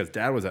 well, because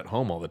Dad was at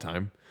home all the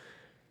time.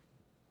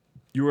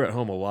 You were at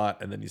home a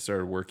lot, and then you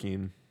started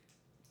working,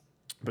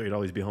 but you'd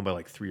always be home by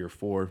like 3 or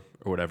 4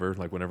 or whatever,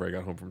 like whenever I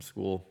got home from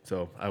school.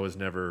 So I was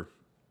never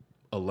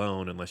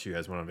alone unless you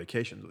guys went on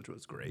vacations, which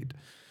was great.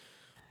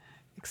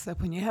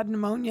 except when you had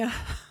pneumonia.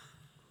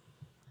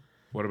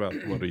 What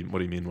do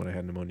you mean when I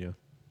had pneumonia?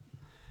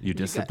 You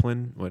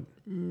discipline? What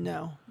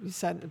No, you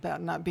said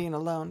about not being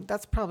alone.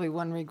 That's probably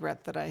one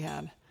regret that I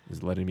had.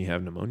 is letting me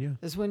have pneumonia?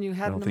 Is when you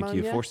had I don't pneumonia.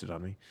 think you forced it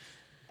on me.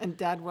 And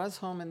Dad was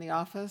home in the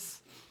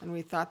office, and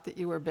we thought that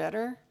you were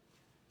better.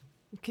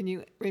 Can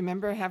you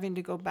remember having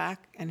to go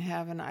back and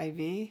have an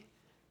IV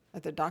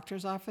at the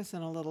doctor's office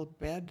in a little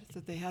bed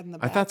that they had in the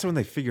I back? thought that's when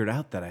they figured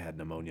out that I had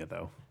pneumonia,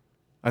 though.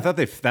 I thought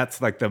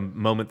that's like the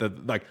moment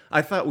that, like,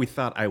 I thought we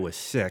thought I was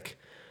sick,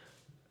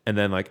 and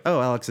then like,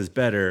 oh, Alex is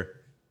better.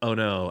 Oh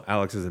no,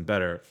 Alex isn't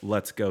better.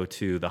 Let's go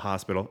to the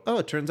hospital. Oh,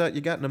 it turns out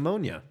you got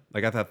pneumonia.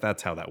 Like, I thought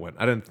that's how that went.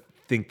 I didn't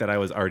think that I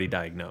was already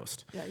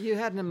diagnosed. Yeah, you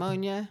had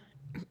pneumonia,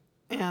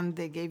 and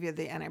they gave you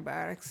the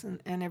antibiotics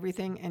and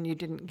everything, and you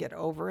didn't get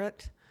over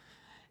it.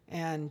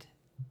 And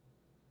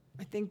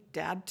I think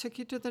Dad took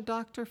you to the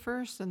doctor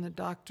first, and the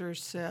doctor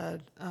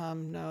said,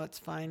 no, it's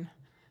fine.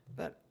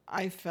 But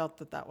I felt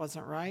that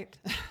wasn't right.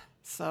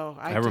 So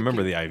I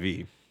remember the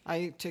IV.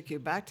 I took you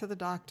back to the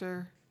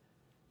doctor,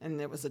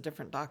 and it was a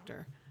different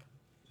doctor.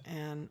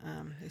 And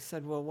they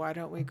said, well, why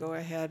don't we go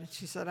ahead?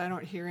 She said, I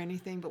don't hear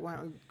anything, but why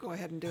don't we go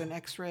ahead and do an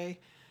x-ray?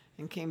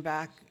 And came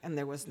back, and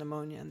there was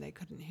pneumonia, and they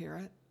couldn't hear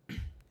it.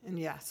 And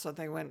yeah, so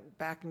they went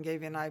back and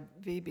gave you an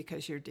IV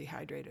because you're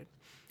dehydrated.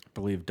 I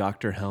believe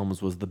Dr.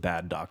 Helms was the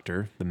bad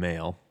doctor, the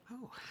male.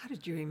 Oh, how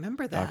did you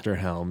remember that? Dr.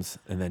 Helms,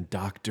 and then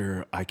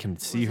I can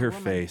see was a her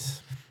woman.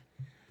 face.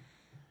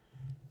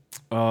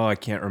 Oh, I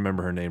can't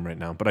remember her name right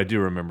now, but I do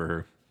remember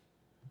her.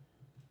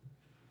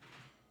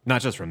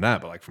 Not just from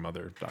that, but like from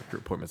other doctor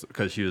appointments,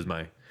 because she was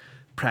my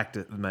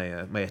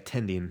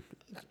attending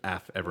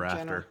after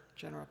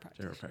General practice.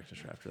 general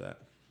practitioner after that.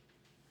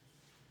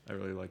 I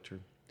really liked her.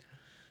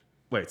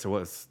 Wait, so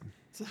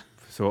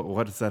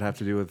what does that have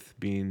to do with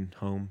being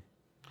home?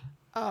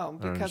 Oh,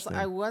 because understand.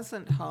 I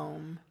wasn't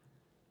home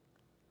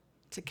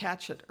to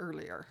catch it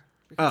earlier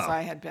because Oh.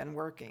 I had been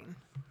working.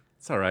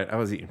 It's all right. I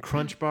was eating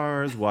Crunch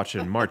Bars,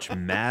 watching March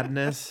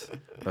Madness.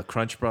 The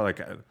Crunch Bar,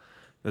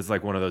 that's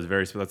like one of those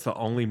that's the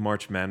only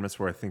March Madness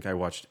where I think I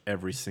watched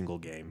every single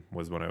game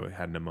was when I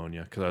had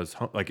pneumonia because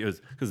I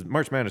was because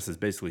March Madness is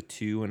basically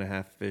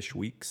 2.5-ish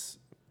weeks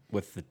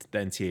with the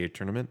NCAA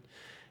tournament,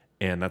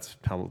 and that's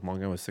how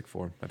long I was sick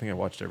for. I think I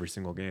watched every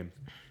single game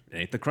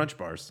and ate the Crunch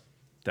Bars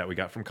that we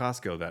got from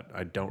Costco that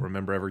I don't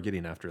remember ever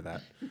getting after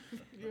that.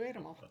 You ate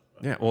them all.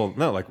 Yeah, well,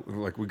 no,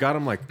 like we got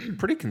them like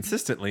pretty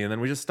consistently, and then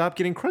we just stopped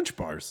getting Crunch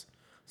Bars.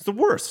 It's the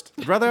worst.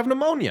 I'd rather have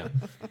pneumonia.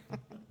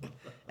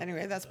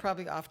 Anyway, that's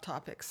probably off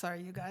topic.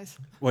 Sorry, you guys.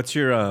 What's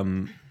your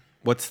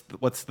what's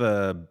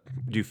the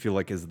do you feel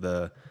like is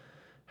the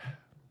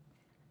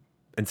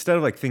instead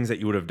of like things that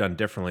you would have done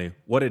differently,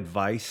 what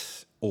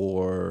advice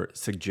or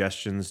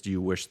suggestions do you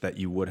wish that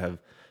you would have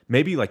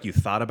maybe like you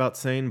thought about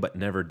saying but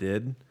never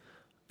did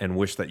and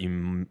wish that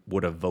you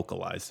would have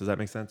vocalized? Does that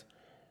make sense?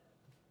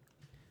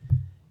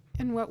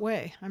 In what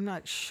way? I'm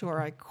not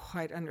sure I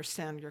quite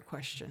understand your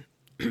question.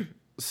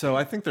 So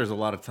I think there's a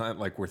lot of time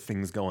like where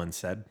things go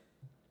unsaid.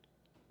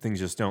 Things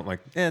just don't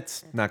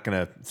it's not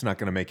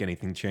gonna make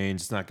anything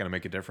change. It's not gonna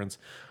make a difference.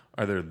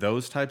 Are there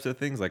those types of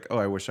things like, oh,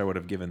 I wish I would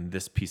have given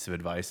this piece of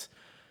advice?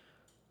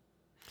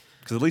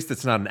 Because at least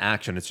it's not an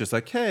action. It's just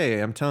like, hey,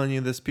 I'm telling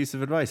you this piece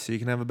of advice so you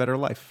can have a better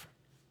life.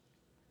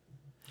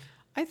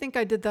 I think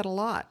I did that a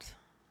lot.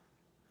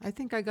 I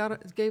think I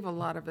gave a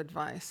lot of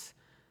advice.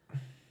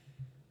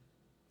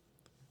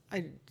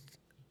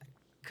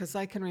 Because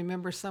I can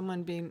remember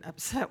someone being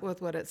upset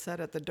with what it said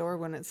at the door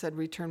when it said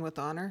return with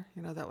honor.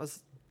 You know, that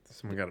was...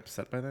 Someone got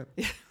upset by that?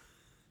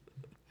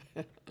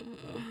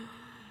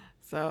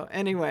 So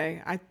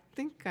anyway, I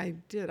think I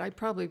did. I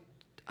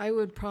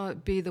would probably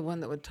be the one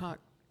that would talk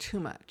too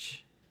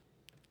much.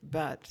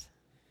 But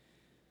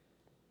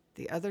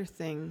the other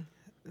thing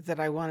that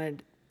I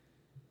wanted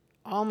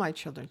all my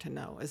children to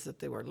know is that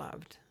they were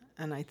loved.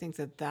 And I think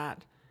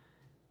that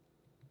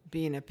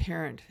being a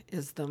parent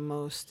is the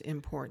most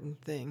important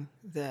thing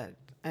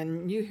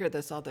and you hear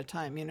this all the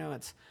time, you know,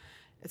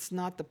 it's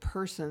not the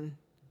person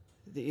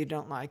that you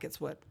don't like,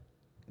 it's what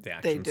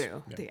they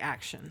do, the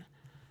action.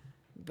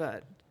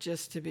 But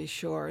just to be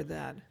sure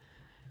that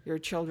your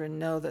children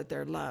know that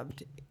they're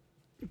loved,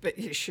 but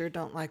you sure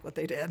don't like what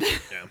they did.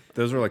 Yeah.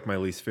 Those were like my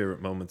least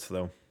favorite moments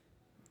though.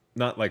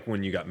 Not like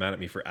when you got mad at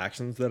me for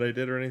actions that I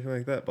did or anything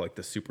like that, but like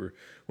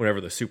whenever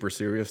the super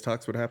serious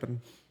talks would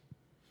happen.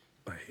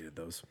 I hated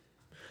those.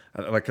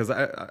 Because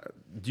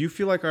do you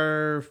feel like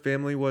our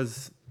family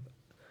was?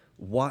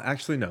 Why?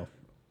 Actually, no.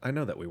 I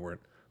know that we weren't.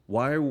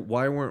 Why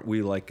weren't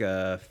we like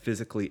a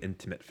physically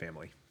intimate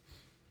family?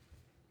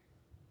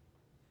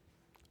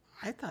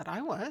 I thought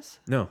I was.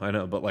 No, I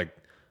know, but like,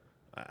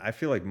 I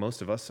feel like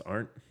most of us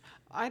aren't.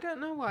 I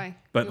don't know why.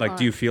 But like,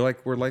 do you feel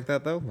like we're like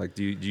that though? Like,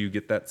 do you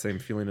get that same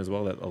feeling as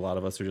well that a lot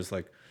of us are just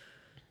like,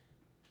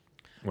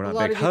 we're not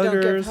big huggers? A lot of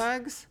you don't give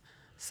hugs.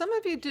 Some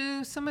of you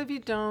do. Some of you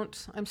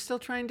don't. I'm still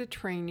trying to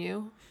train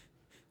you.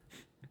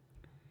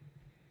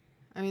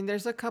 I mean,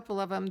 there's a couple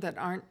of them that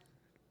aren't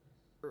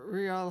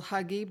real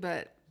huggy,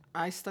 but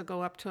I still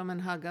go up to them and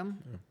hug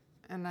them,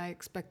 and I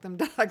expect them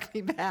to hug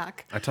me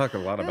back. I talk a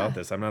lot about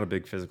this. I'm not a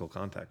big physical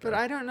contact guy. But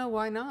I don't know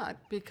why not,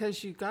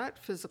 because you got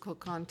physical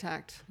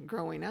contact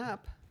growing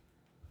up.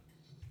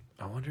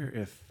 I wonder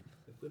if...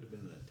 It would have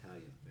been an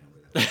Italian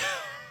family.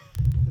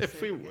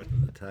 If we would.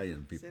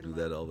 Italian people do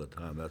that all the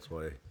time. That's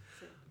why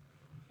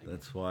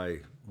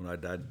when I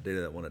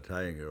dated that one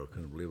Italian girl, I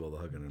couldn't believe all the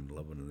hugging and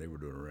loving and they were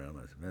doing around.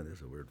 I said, man, this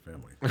is a weird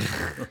family.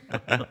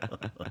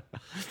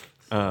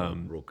 I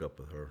broke up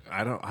with her.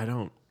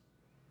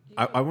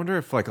 I wonder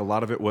if like a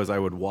lot of it was I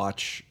would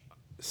watch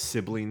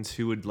siblings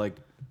who would like,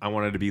 I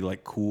wanted to be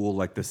like cool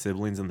like the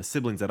siblings, and the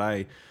siblings that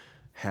I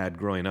had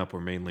growing up were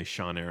mainly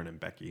Sean, Aaron, and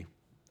Becky.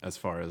 As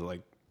far as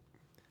like,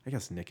 I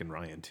guess Nick and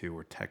Ryan too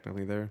were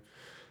technically there,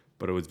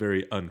 but it was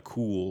very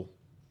uncool,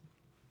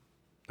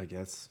 I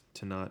guess,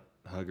 to not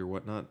hug or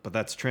whatnot. But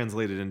that's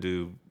translated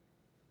into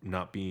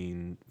not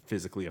being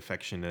physically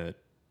affectionate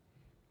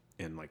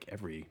in like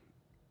every...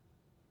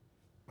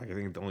 Like I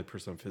think the only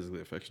person I'm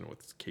physically affectionate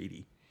with is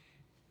Katie.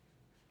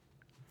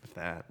 If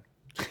that.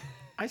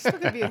 I still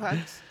give you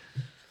hugs.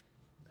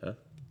 Huh?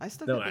 I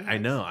still give you hugs.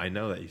 I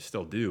know that you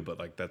still do, but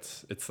like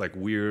it's like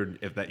weird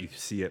if that you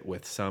see it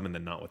with some and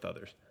then not with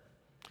others.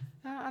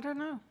 I don't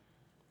know.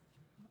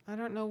 I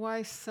don't know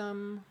why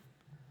some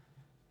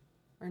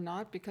are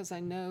not, because I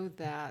know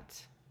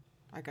that,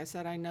 like I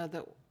said, I know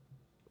that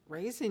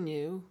raising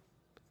you,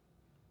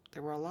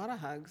 there were a lot of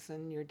hugs,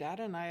 and your dad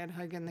and I had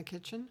hug in the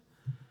kitchen.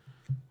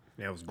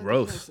 Yeah, it was Other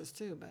gross. places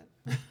too, but.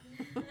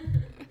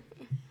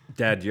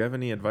 Dad, do you have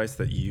any advice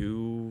that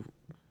you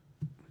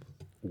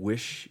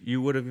wish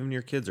you would have given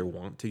your kids or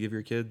want to give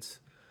your kids?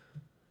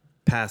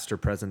 Past or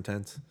present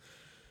tense?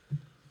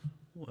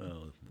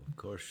 Well, of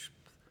course,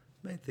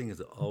 the main thing is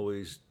to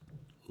always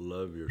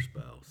love your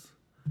spouse.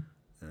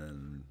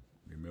 and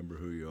remember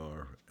who you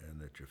are, and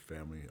that your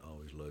family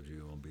always loves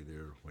you and will be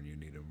there when you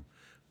need them,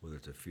 whether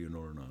it's a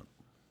funeral or not.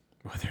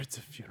 Whether it's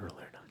a funeral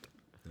or not.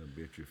 They'll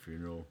be at your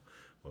funeral,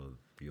 or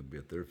you'll be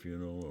at their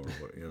funeral, or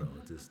what,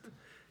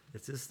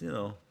 it's just,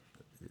 you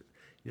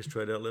just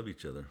try to outlive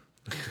each other.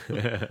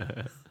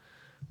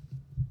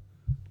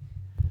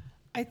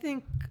 I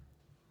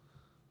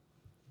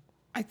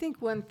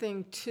think one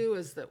thing too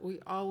is that we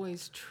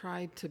always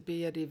tried to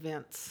be at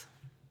events,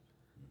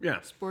 Yeah.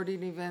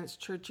 sporting events,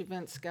 church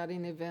events,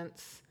 scouting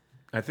events.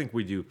 I think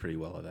we do pretty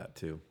well at that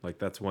too. Like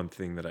that's one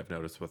thing that I've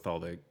noticed with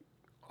all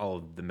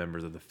of the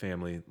members of the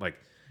family. Like,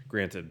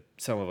 granted,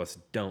 some of us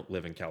don't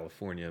live in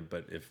California,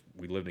 but if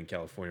we lived in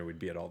California, we'd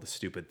be at all the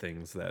stupid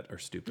things that are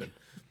stupid.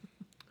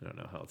 I don't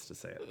know how else to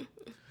say it.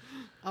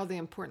 All the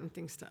important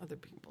things to other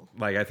people.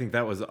 Like, I think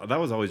that was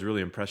always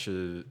really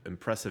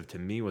impressive to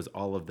me, was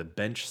all of the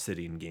bench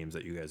sitting games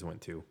that you guys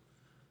went to.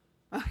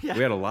 Oh yeah.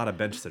 We had a lot of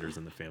bench sitters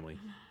in the family.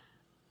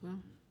 Well,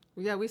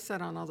 yeah, we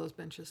sat on all those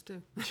benches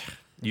too.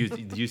 You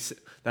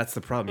that's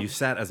the problem. You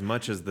sat as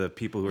much as the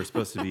people who are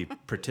supposed to be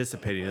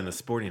participating in the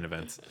sporting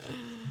events.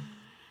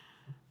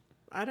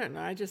 I don't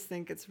know. I just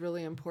think it's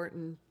really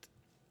important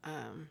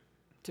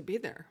to be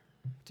there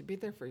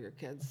for your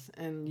kids.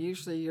 And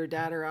usually your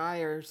dad or I,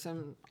 or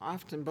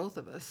often both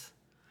of us,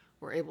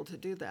 were able to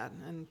do that.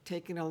 And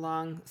taking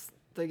along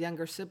the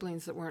younger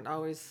siblings that weren't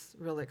always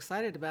really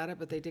excited about it,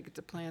 but they did get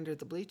to play under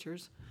the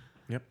bleachers.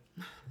 Yep.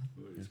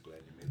 We're just glad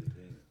you made the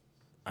team.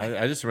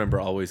 I just remember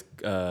always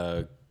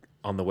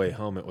on the way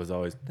home, it was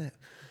always,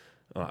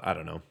 I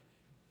don't know.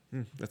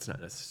 That's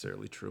not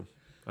necessarily true.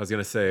 I was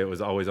going to say it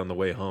was always on the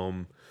way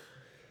home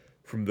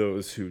from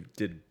those who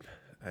did.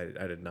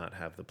 I did not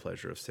have the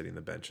pleasure of sitting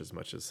the bench as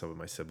much as some of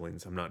my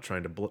siblings. I'm not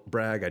trying to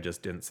brag. I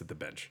just didn't sit the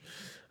bench.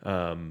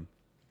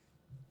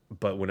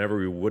 But whenever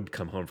we would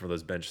come home from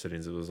those bench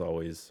sittings, it was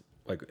always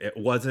like, it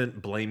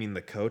wasn't blaming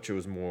the coach. It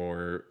was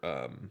more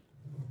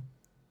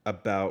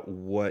about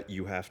what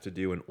you have to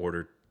do in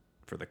order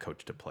for the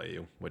coach to play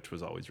you, which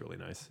was always really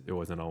nice. It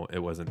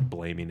wasn't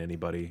blaming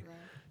anybody, Right.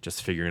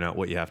 just figuring out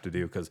what you have to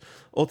do. Because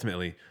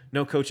ultimately,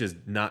 no coach is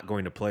not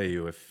going to play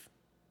you if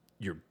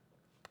you're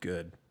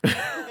good.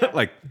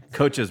 Like,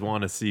 coaches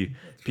want to see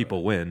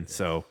people win.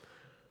 So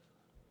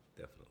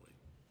Definitely.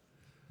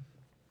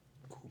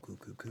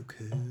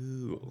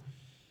 cool.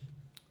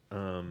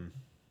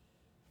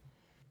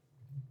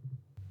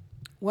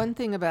 One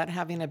thing about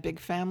having a big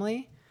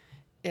family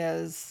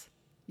is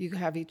you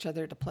have each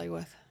other to play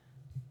with.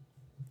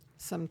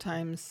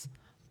 Sometimes,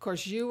 of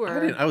course, you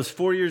were. I was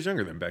 4 years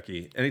younger than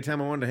Becky.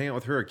 Anytime I wanted to hang out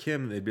with her or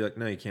Kim, they'd be like,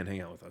 "No, you can't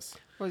hang out with us."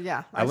 Well,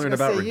 yeah. I was learned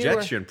gonna about say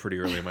rejection pretty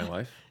early in my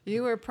life.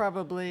 You were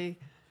probably,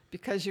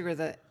 because you were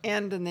the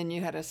end and then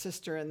you had a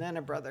sister and then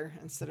a brother,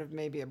 instead of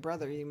maybe a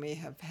brother, you may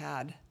have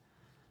had,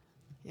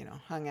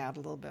 hung out a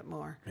little bit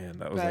more. Man,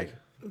 that was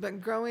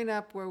But growing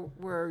up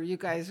where you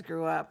guys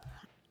grew up,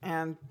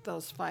 and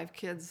those 5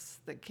 kids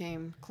that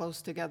came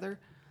close together,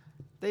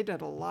 they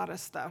did a lot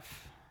of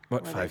stuff.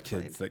 what, where 5 they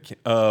played. kids that came?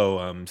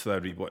 Oh, so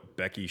that'd be what?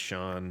 Becky,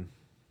 Sean,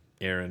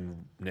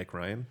 Aaron, Nick,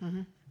 Ryan.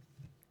 Mm-hmm.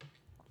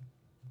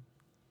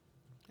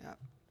 Yeah.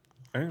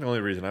 I think the only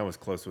reason I was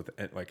close with,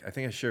 like, I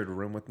think I shared a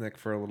room with Nick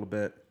for a little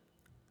bit.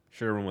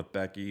 Shared a room with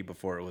Becky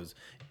before it was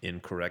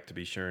incorrect to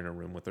be sharing a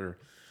room with her.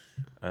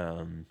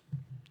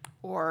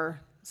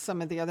 Or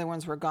some of the other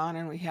ones were gone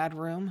and we had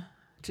room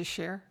to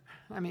share.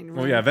 I mean,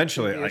 Well, room yeah, for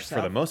eventually, for the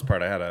yourself. most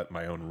part, I had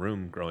my own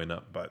room growing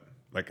up. But,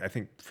 like, I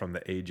think from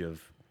the age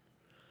of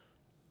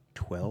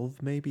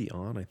 12 maybe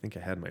on, I think I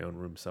had my own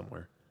room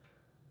somewhere.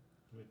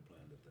 We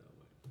planned it that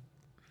way.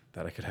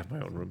 That I could have my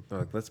own room. They're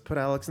like, let's put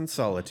Alex in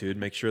solitude.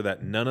 Make sure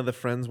that none of the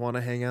friends want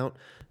to hang out.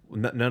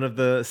 None of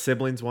the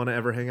siblings want to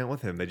ever hang out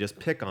with him. They just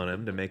pick on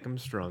him to make him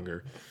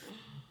stronger.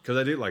 Because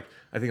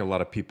I think a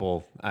lot of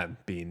people, I'm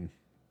being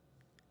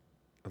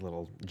a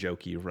little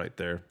jokey right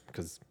there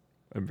because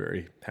I'm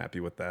very happy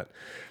with that.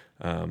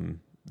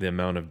 The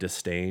amount of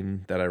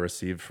disdain that I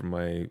received from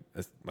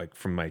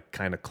my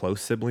kind of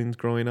close siblings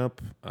growing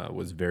up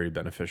was very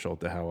beneficial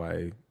to how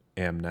I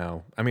am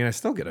now. I mean, I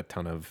still get a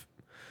ton of,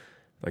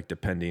 like,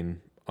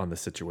 depending on the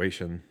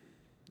situation.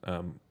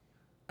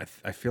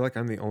 I feel like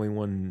I'm the only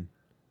one,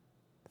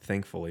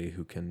 thankfully,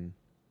 who can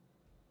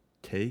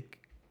take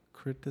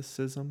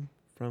criticism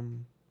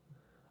from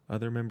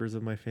other members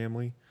of my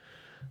family.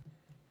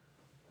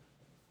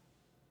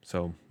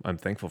 So I'm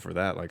thankful for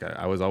that. Like,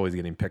 I was always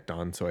getting picked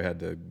on, so I had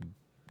to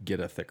get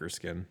a thicker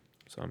skin.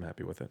 So I'm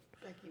happy with it.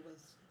 Becky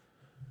was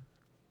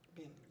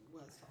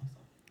also.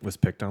 Was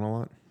picked on a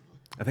lot.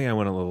 I think I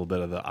went a little bit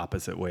of the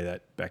opposite way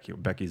that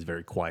Becky's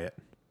very quiet.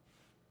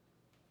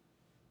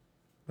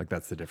 Like,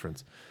 that's the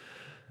difference.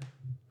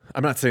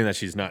 I'm not saying that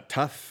she's not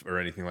tough or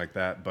anything like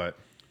that, but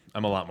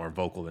I'm a lot more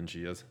vocal than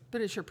she is.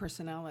 But it's your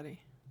personality.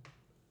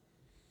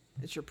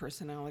 It's your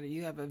personality.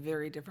 You have a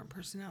very different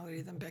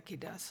personality than Becky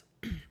does.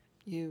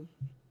 You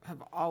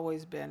have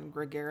always been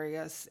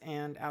gregarious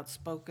and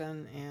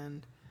outspoken,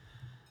 and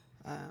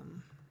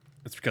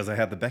It's because I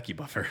had the Becky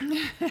buffer.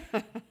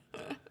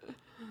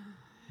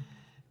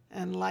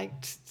 and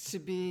liked to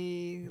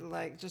be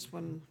like just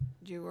when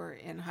you were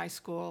in high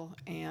school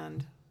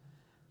and,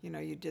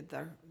 you did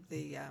the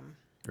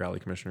Rally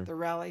commissioner. the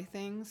rally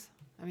things.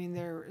 I mean,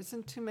 there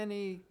isn't too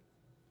many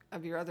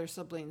of your other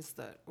siblings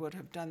that would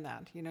have done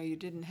that. You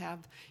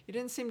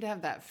didn't seem to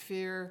have that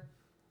fear,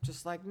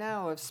 just like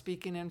now, of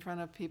speaking in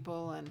front of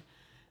people and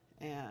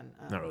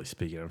Not really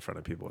speaking in front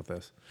of people with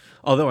this.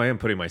 Although I am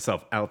putting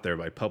myself out there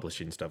by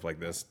publishing stuff like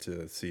this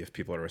to see if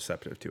people are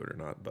receptive to it or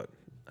not. But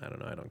I don't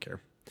know. I don't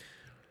care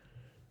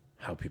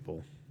how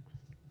people.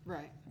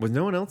 right. Was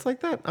no one else like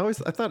that? I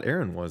thought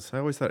Aaron was. I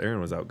always thought Aaron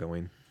was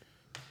outgoing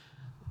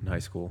in high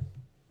school.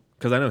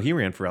 Because I know he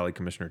ran for rally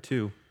commissioner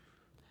too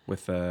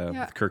with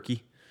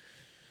Kirky.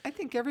 I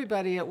think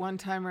everybody at one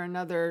time or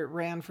another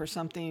ran for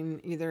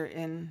something either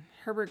in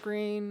Herbert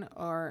Green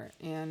or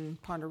in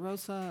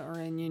Ponderosa or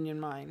in Union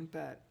Mine,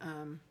 but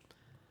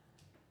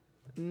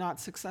not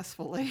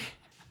successfully.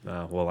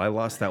 Well, I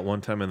lost that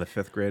one time in the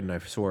 5th grade, and I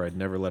swore I'd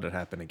never let it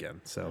happen again.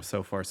 So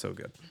far, so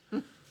good.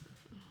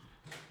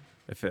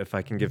 If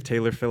I can give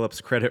Taylor Phillips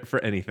credit for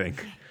anything,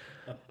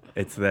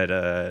 it's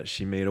that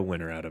she made a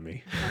winner out of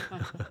me.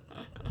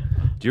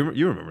 You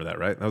remember that,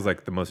 right? That was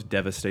like the most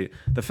devastating.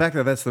 The fact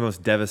that that's the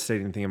most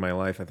devastating thing in my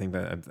life. I think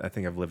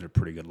I've lived a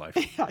pretty good life.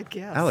 I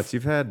guess. Alex,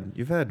 you've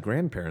had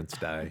grandparents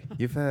die.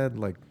 You've had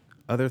like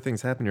other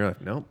things happen in your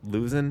life. Nope,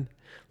 losing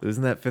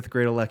that 5th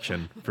grade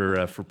election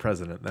for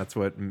president. That's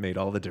what made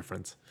all the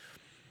difference.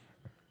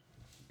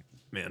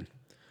 Man,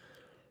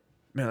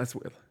 that's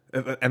weird.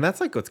 And that's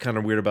like what's kind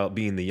of weird about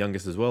being the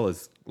youngest as well,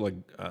 is like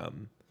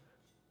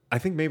I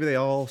think maybe they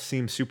all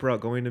seem super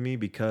outgoing to me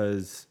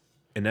because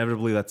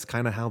inevitably that's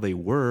kind of how they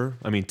were.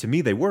 I mean, to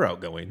me, they were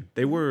outgoing.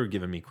 They were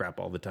giving me crap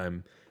all the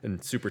time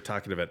and super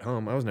talkative at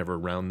home. I was never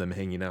around them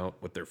hanging out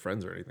with their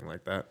friends or anything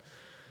like that.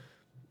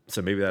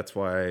 So maybe that's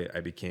why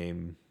I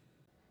became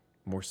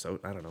more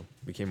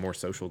became more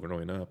social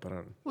growing up. I don't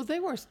know. Well,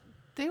 they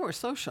were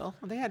social.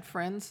 They had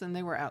friends and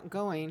they were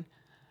outgoing,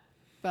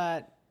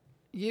 but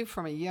you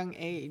from a young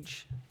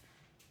age.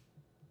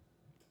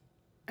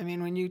 I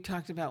mean, when you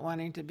talked about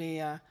wanting to be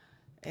a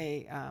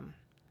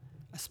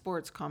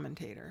sports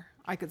commentator,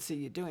 I could see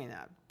you doing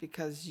that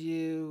because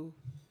you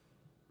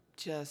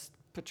just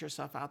put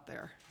yourself out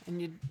there.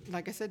 And you,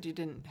 like I said, you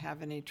didn't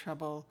have any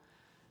trouble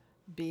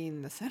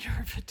being the center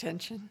of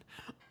attention.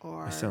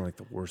 Or I sound like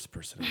the worst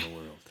person in the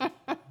world.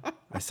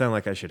 I sound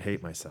like I should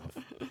hate myself.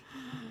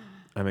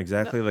 I'm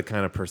exactly the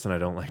kind of person I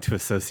don't like to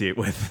associate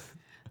with.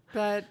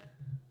 But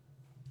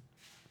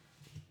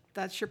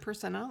that's your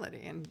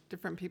personality, and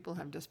different people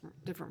have just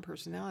different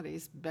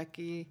personalities.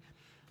 Becky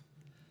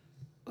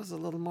was a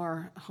little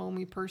more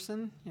homey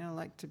person,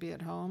 like to be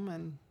at home,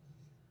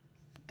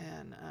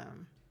 and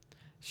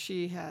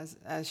she has,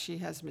 as she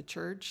has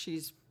matured,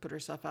 she's put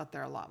herself out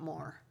there a lot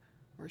more,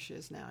 where she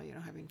is now,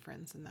 having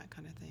friends and that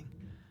kind of thing.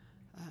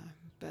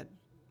 But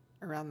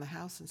around the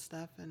house and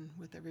stuff, and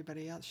with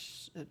everybody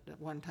else, at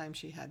one time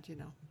she had,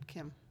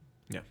 Kim.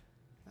 Yeah.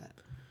 But,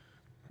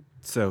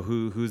 So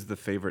who's the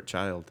favorite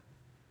child?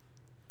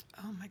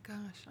 oh my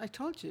gosh, I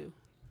told you,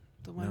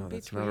 the one No,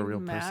 that's between not a real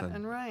Matt person.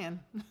 and Ryan.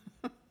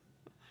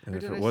 And Or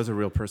if did it I was a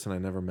real person, I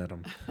never met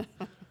him.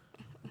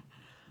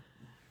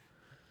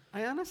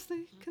 I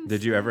honestly can.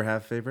 Did you say- ever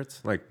have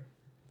favorites? Like,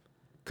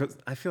 cause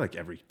I feel like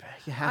you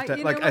have to.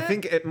 you Like, know I what?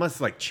 think it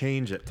must like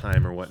change at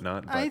time or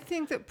whatnot. But I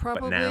think that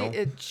probably now?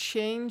 it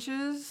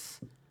changes,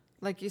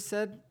 like you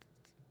said,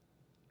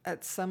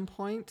 at some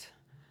point.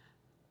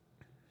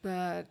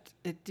 But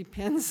it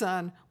depends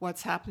on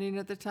what's happening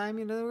at the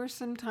time. There were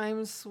some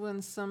times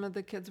when some of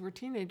the kids were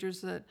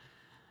teenagers that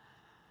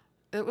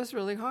it was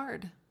really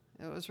hard.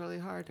 It was really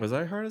hard. was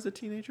I hard as a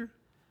teenager?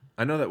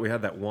 I know that we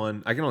had that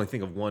one. I can only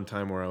think of one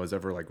time where I was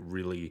ever like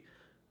really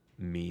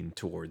mean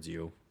towards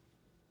you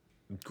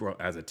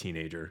as a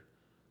teenager.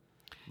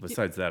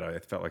 Besides that, I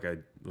felt like I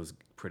was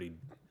pretty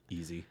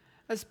easy.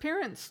 As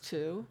parents,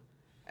 too,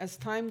 as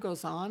time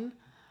goes on,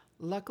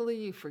 luckily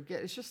you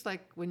forget. It's just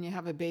like when you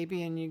have a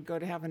baby and you go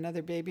to have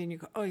another baby and you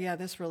go, oh, yeah,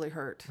 this really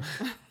hurt.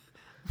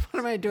 What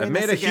am I doing? I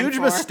made this a again huge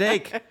for?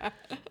 mistake.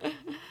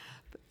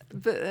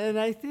 And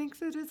I think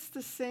that it's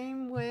the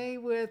same way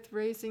with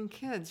raising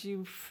kids.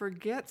 You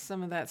forget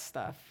some of that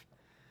stuff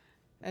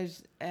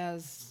as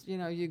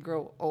you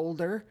grow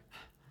older,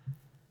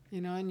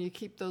 and you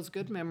keep those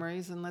good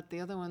memories and let the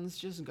other ones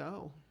just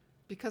go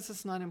because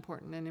it's not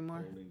important anymore.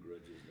 Holding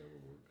grudges never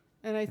work.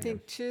 And I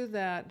think too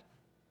that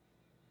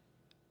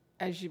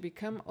as you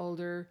become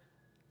older,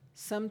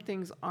 some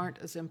things aren't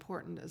as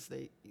important as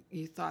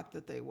you thought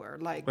that they were.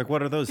 Like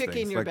What are those picking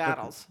things? your Like,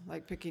 battles.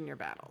 Like picking your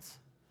battles.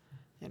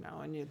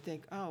 And you'd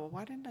think, oh,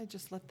 why didn't I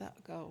just let that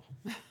go?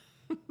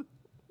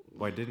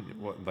 Why didn't you?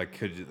 What,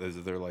 like,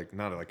 is there like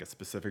not like a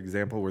specific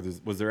example where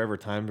was there ever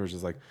times where it's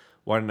just like,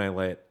 why didn't I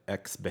let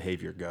X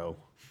behavior go,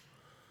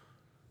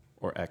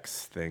 or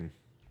X thing?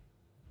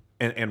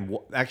 And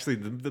actually,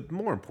 the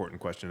more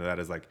important question to that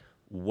is like,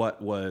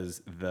 what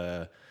was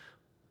the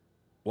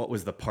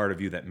part of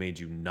you that made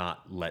you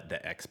not let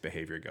the X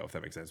behavior go? If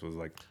that makes sense, was it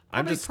like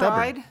I'm Probably just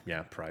stubborn. pride.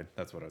 Yeah, pride.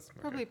 That's what I was.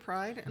 Probably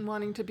pride and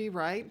wanting to be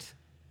right.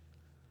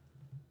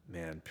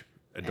 Man,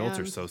 adults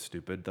are And- so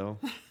stupid though.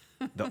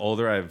 The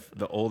older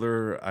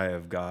I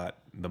have got,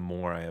 the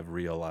more I have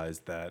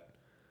realized that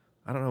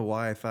I don't know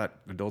why I thought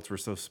adults were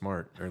so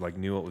smart or like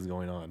knew what was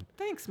going on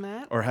Thanks,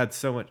 Matt. or had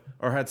so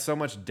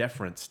much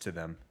deference to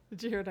them.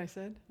 Did you hear what I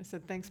said? I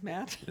said, thanks,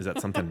 Matt. Is that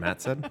something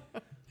Matt said?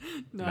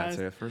 No, Matt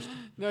say it first?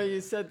 no, you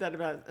said that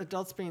about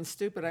adults being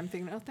stupid. I'm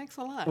thinking, oh, thanks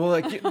a lot.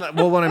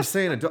 Well, what I'm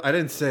saying, I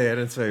didn't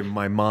say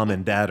my mom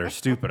and dad are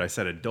stupid. I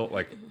said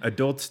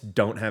adults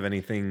don't have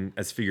anything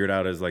as figured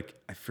out as like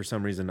for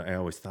some reason I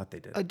always thought they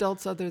did.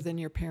 Adults other than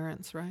your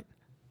parents, right?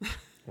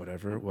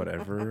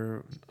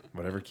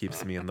 Whatever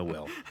keeps me in the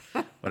will.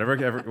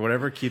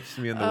 Whatever keeps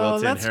me in the Oh, will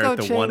to let's inherit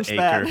go the 1 change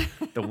that.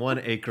 acre, the 1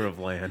 acre of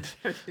land.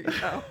 There you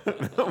go.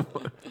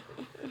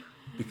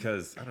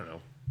 Because I don't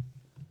know,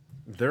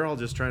 they're all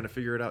just trying to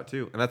figure it out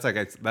too, and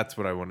that's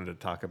what I wanted to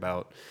talk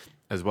about,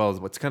 as well as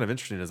what's kind of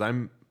interesting is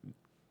I'm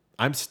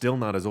still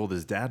not as old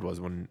as Dad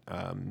was when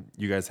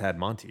you guys had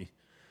Monty.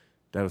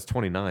 Dad was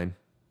 29,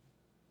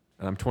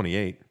 and I'm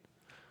 28,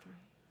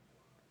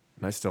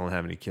 and I still don't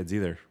have any kids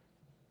either.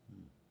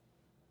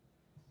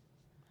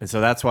 And so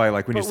that's why,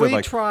 like when you But said we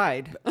like,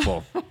 tried.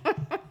 well,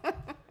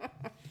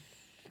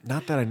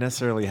 not that I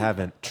necessarily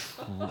haven't.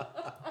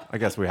 I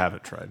guess we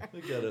haven't tried.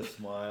 We got a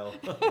smile.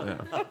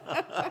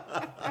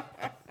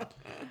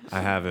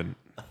 I haven't.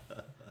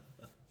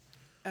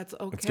 That's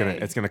okay.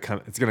 It's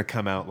gonna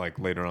come out like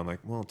later on. Like,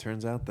 well, it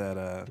turns out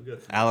that We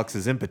got some- Alex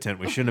is impotent.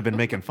 We shouldn't have been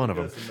making fun of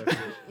Got him. some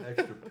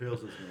extra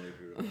pills that's gonna leave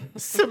here.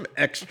 Some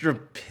extra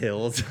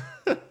pills.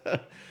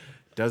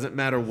 Doesn't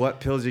matter what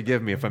pills you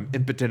give me. If I'm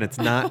impotent, it's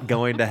not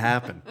going to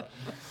happen.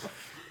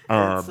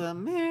 It's a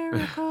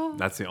miracle.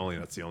 That's the only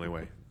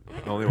way.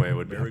 The only way it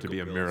would have to be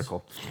a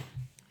Miracle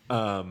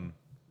miracle.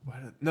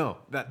 No,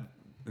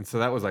 and so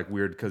that was like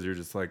weird because you're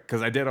just like,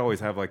 because I did always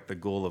have like the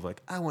goal of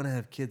like, I want to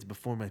have kids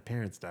before my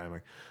parents die. I'm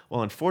like,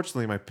 well,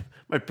 unfortunately,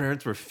 my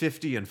parents were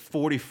 50 and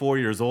 44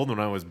 years old when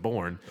I was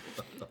born.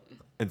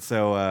 And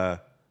so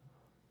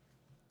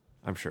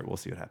I'm sure we'll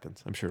see what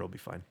happens. I'm sure it'll be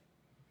fine.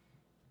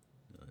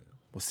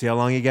 We'll see how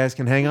long you guys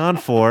can hang on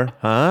for,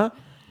 huh?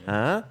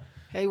 Huh?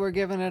 Hey, we're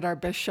giving it our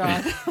best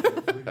shot.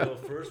 If we go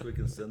first, we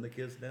can send the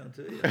kids down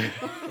to you.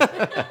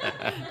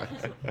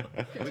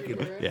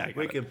 Yeah, I got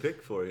We it. can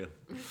pick for you.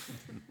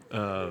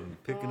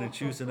 Picking and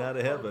choosing out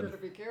of heaven.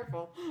 Be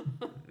careful.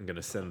 I'm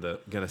gonna send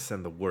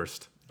the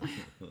worst.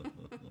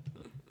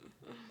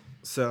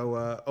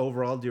 So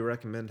overall, do you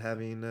recommend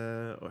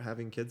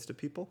having kids to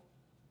people?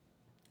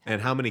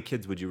 And how many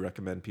kids would you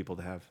recommend people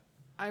to have?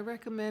 I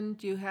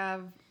recommend you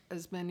have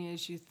as many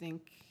as you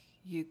think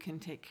you can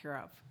take care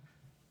of.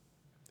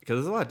 Because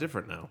it's a lot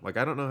different now. Like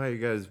I don't know how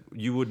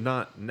you would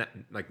not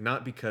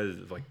because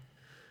of like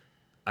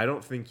I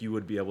don't think you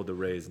would be able to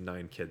raise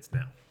 9 kids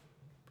now.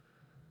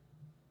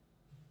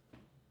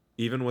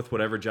 Even with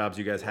whatever jobs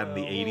you guys had in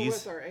the 80s.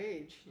 With our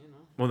age, you know.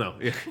 Well,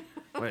 no.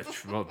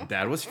 Well,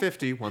 Dad was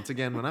 50 once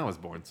again when I was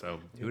born, so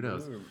who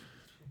knows?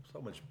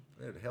 So much.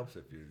 It helps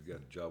if you've got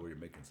a job where you're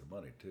making some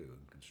money too.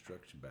 In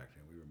construction back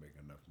then, we were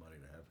making enough money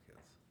to have kids.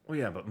 Well,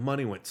 yeah, but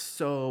money went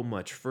so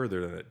much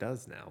further than it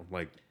does now.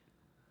 Like,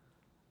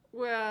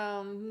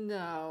 Well,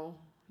 no,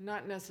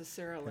 not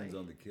necessarily. Depends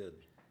on the kid.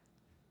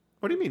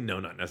 what do you mean? No,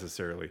 not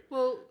necessarily.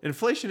 Well,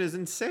 Inflation is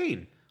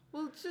insane.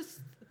 just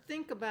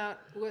think about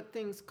what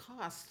things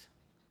cost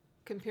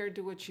compared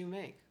to what you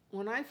make.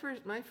 When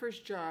my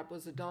first job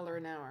was $1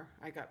 an hour.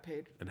 I got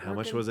paid. And how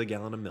much working- was a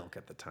gallon of milk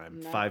at the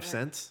time? Not 5 very-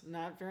 cents?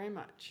 Not very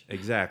much.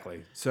 Exactly.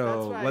 That's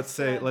So why I let's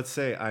said-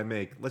 say I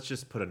make, let's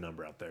just put a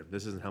number out there.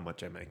 This isn't how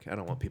much I make. I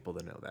don't want people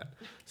to know that.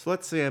 So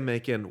let's say I'm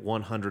making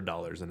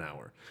 $100 an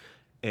hour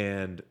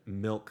and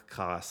milk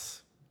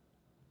costs,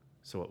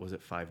 so what was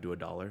it, 5 to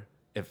 $1?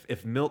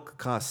 If milk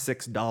costs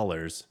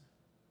 $6,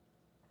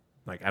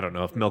 like, I don't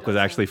know if milk was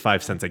actually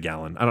 5 cents a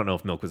gallon. I don't know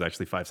if milk was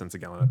actually 5 cents a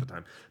gallon at the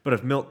time. But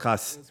if milk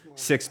costs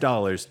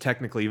 $6,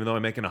 technically, even though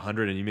I'm making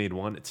 100 and you made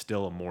 1, it's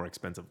still a more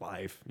expensive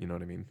life. You know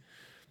what I mean?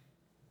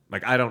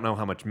 Like, I don't know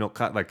how much milk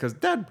cost, like, because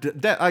dad,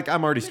 like,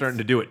 I'm already starting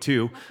to do it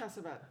too. That costs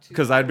about $2.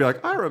 Because I'd be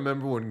like, I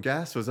remember when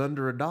gas was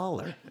under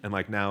 $1, and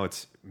like now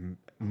it's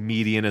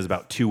median is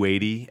about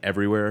 $2.80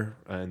 everywhere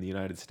in the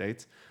United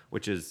States,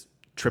 which is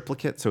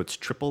triplicate, so it's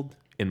tripled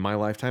in my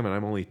lifetime, and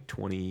I'm only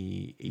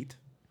 28.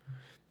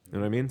 You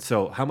know what I mean?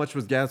 So how much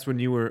was gas when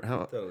you were? I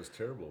thought it was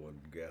terrible when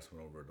gas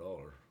went over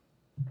 $1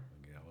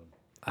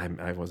 a gallon.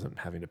 I wasn't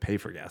having to pay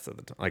for gas at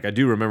the time. Like I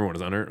do remember when it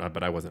was under,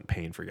 but I wasn't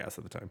paying for gas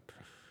at the time.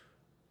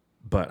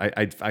 But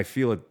I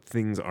feel that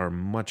things are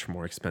much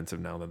more expensive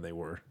now than they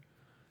were.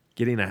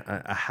 Getting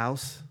a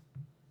house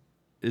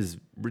is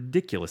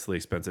ridiculously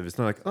expensive. It's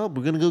not like, oh,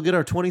 we're gonna go get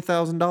our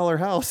 $20,000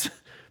 house.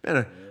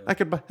 Man, I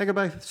could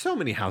buy so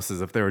many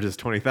houses if they were just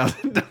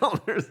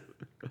 $20,000.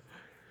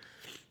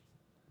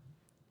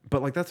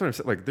 But like that's what I'm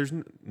saying. Like there's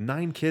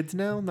 9 kids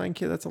now. 9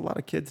 kids. That's a lot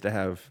of kids to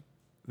have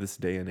this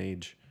day and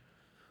age.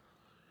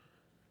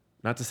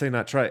 Not to say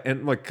not try.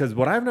 And like, because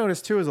what I've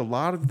noticed too is a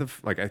lot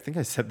of like, I think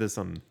I said this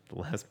on the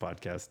last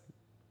podcast.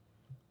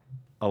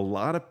 A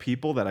lot of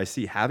people that I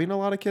see having a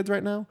lot of kids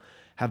right now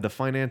have the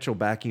financial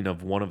backing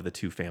of one of the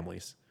two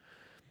families.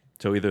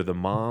 So either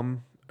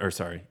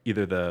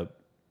either the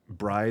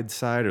bride's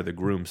side or the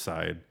groom's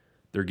side,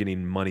 they're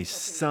getting money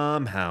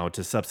somehow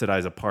to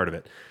subsidize a part of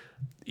it.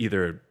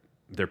 Either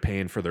they're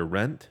paying for their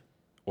rent,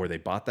 or they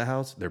bought the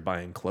house, they're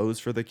buying clothes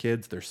for the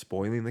kids, they're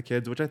spoiling the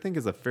kids, which I think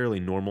is a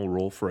fairly normal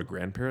role for a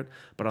grandparent.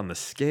 But on the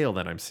scale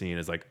that I'm seeing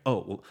is like,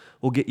 oh,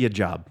 we'll get you a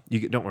job.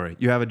 Don't worry,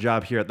 you have a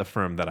job here at the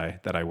firm that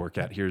I work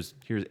at. Here's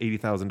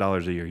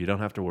 $80,000 a year. You don't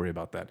have to worry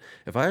about that.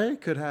 If I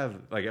could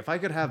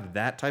have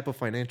that type of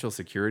financial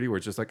security, where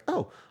it's just like,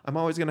 oh, I'm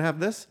always gonna have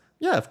this.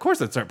 Yeah, of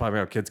course I'd start popping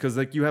out kids, because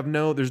like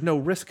there's no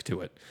risk to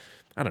it.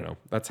 I don't know.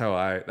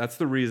 That's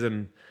the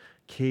reason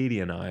Katie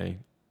and I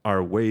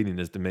are waiting,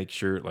 is to make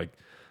sure, like,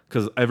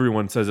 because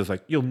everyone says it's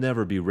like, you'll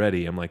never be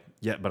ready. I'm like,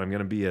 yeah, but I'm going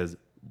to be as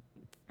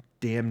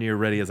damn near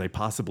ready as I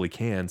possibly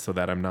can, so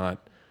that I'm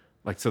not,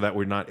 like, so that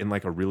we're not in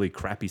like a really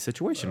crappy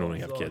situation when we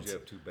have kids. You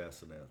have 2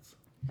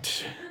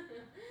 bassinets.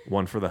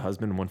 One for the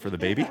husband and one for the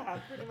baby. Yeah,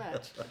 pretty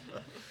much.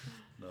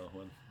 No,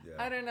 one. Yeah.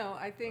 I don't know.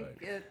 I think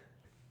Right.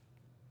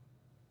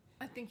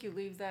 I think you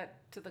leave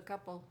that to the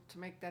couple to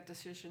make that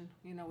decision.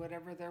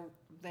 Whatever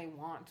they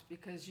want,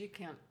 because you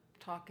can't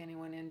talk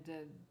anyone into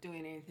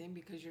doing anything,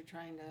 because you're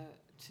trying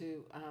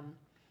to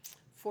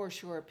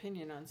force your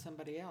opinion on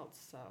somebody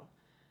else. So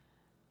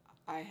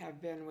I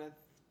have been with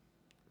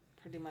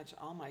pretty much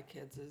all my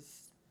kids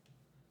is,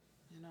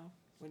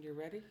 when you're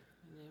ready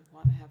and you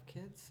want to have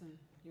kids and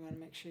you want to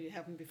make sure you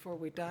have them before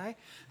we die.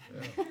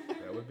 Yeah,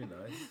 that would be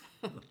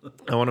nice.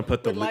 I want to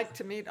put We'd like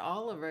to meet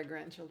all of our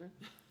grandchildren.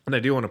 and I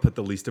do want to put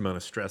the least amount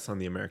of stress on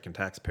the American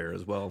taxpayer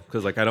as well,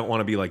 because like I don't want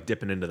to be like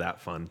dipping into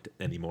that fund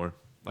anymore.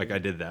 Like I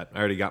did that. I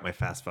already got my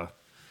FAFSA.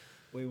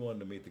 We wanted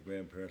to meet the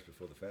grandparents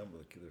before their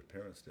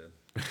parents did.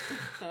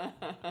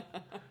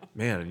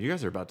 Man, you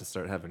guys are about to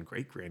start having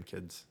great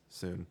grandkids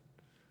soon.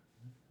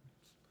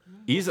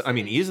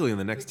 Easily in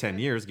the next 10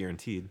 years,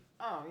 guaranteed.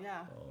 Oh,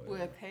 yeah. Oh, yeah.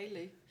 With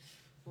Haley.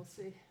 We'll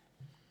see.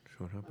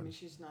 What I mean, happens?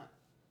 she's not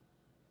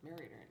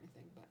married or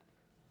anything, but.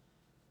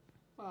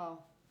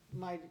 Well,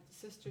 my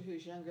sister,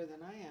 who's younger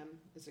than I am,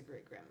 is a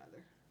great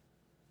grandmother.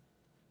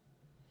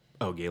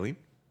 Oh, Gayleen?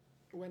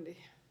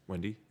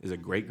 Wendy is a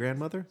great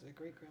grandmother? Is a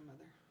great grandmother.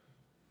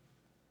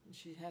 And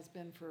she has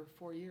been for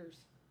 4 years.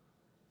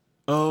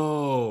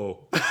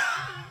 Oh.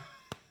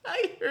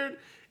 I heard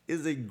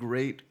is a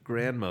great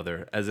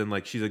grandmother, as in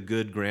like she's a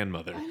good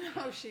grandmother. I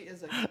know she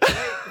is a great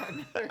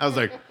grandmother. I was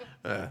like,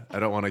 I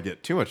don't want to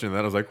get too much into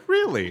that. I was like,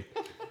 really?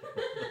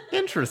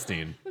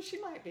 Interesting. Well, she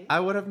might be. I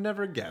would have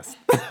never guessed.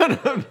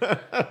 Don't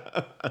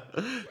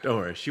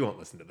worry, she won't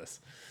listen to this.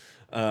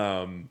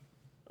 Oh,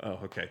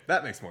 okay.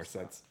 That makes more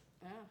sense.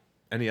 Yeah.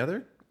 Any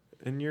other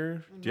in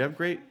your? Do you have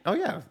great? Oh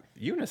yeah,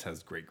 Eunice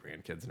has great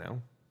grandkids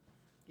now.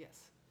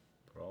 Yes.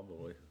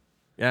 Probably.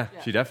 Yeah,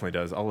 Yeah. she definitely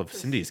does. All of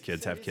Because Cindy's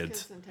kids have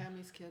Cindy's kids. and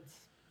Tammy's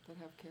kids that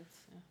have kids.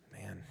 Yeah.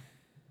 Man,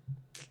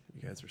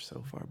 you guys are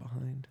so far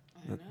behind.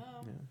 I know.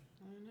 I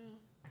know.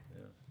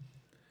 Yeah.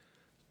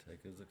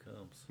 Take it as it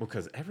comes. Well,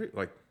 because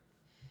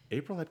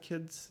April had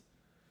kids.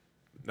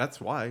 That's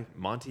why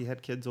Monty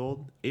had kids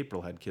old.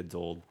 April had kids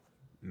old.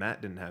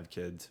 Matt didn't have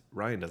kids.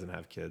 Ryan doesn't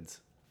have kids.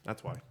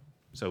 That's why.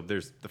 So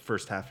there's the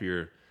first half of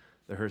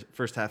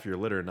your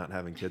litter not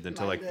having kids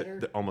until My like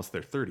litter. almost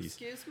their 30s.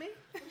 Excuse me?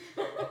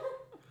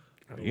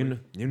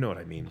 You know what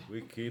I mean.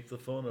 We keep the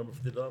phone number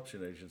for the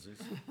adoption agencies.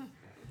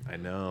 I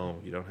know.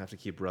 You don't have to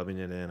keep rubbing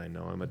it in. I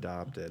know I'm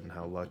adopted and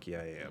how lucky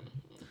I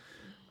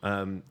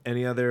am.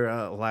 Any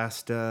other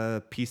last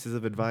pieces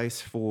of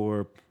advice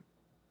for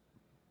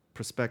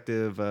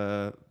prospective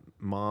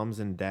moms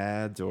and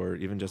dads, or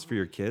even just for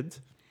your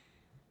kids?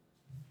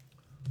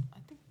 I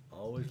think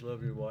Always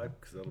love your wife,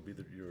 because that'll be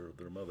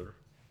their mother.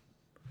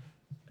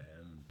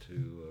 And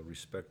to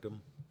respect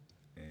them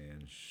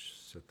and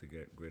set the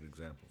great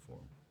example for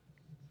them.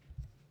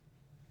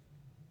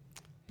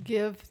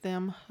 give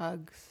them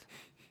hugs.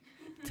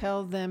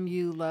 Tell them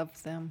you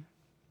love them.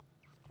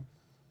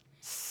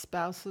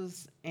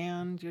 Spouses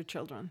and your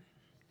children.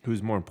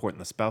 Who's more important,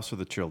 the spouse or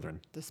the children?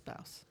 The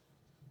spouse.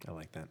 I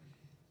like that.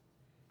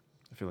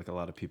 I feel like a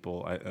lot of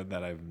people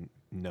that I've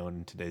known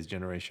in today's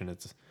generation,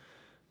 it's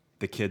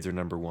the kids are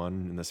number one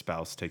and the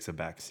spouse takes a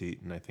back seat,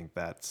 and I think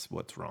that's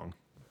what's wrong.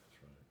 That's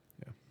right.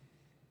 Yeah.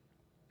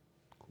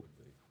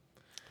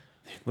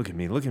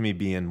 Look at me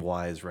being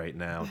wise right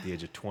now at the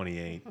age of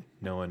 28,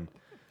 knowing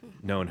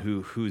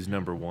who's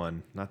number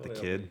one, not the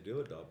kid.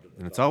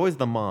 And it's always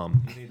the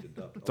mom.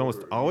 It's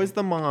almost always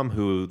the mom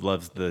who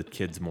loves the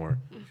kids more.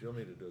 What you'll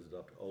need to do is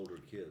adopt older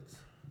kids.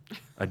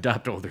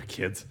 Adopt older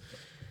kids.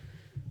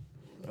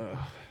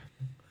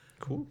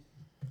 Cool.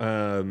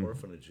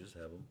 Orphanages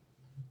have them.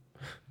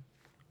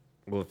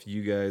 Well, if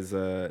you guys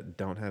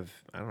don't have,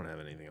 I don't have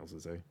anything else to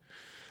say.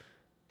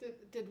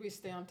 Did we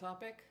stay on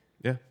topic?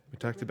 Yeah, we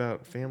talked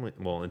about family.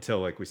 Well,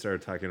 until we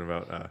started talking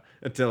about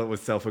until it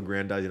was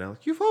self-aggrandizing.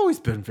 Like, you've always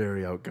been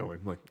very outgoing.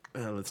 I'm like,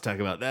 let's talk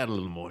about that a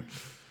little more.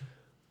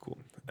 Cool.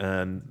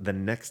 And the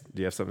next,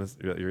 do you have something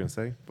you're gonna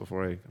say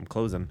before I'm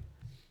closing?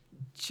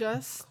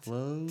 Just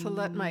to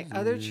let my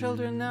other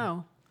children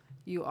know,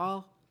 you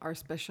all are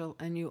special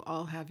and you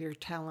all have your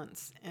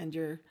talents and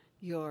your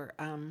your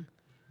help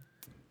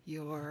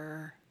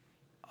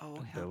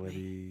me.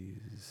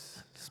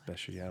 Abilities,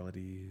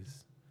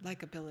 specialities,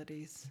 Like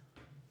abilities.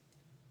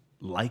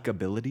 like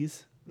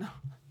abilities, No.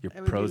 your It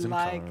would be pros and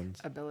like cons,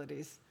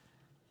 abilities.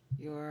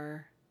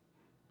 Your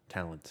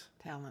talent.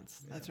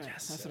 talents. That's right.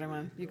 That's what I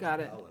want. You got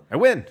it. I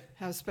win.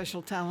 Have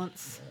special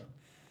talents.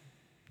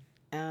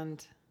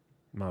 And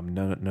Mom,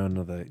 none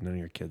of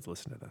your kids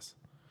listen to this.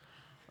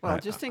 well,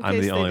 just in I'm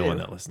case the only they one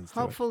do, that listens to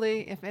it.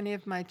 hopefully, if any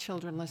of my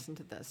children listen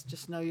to this,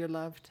 just know you're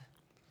loved,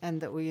 and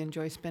that we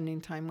enjoy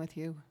spending time with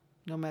you,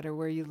 no matter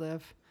where you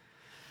live.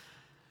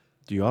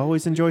 Do you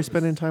always enjoy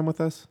spending time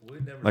with us?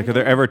 Like, are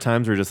there ever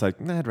times where you're just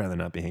like, nah, I'd rather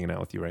not be hanging out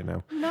with you right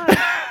now? No,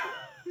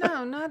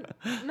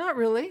 not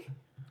really.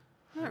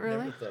 Not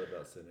really. Never thought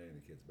about sending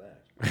any kids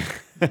back.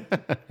 Or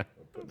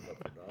putting them up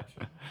for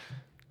adoption.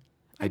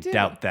 I do.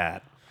 doubt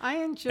that. I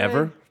enjoy.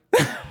 Ever?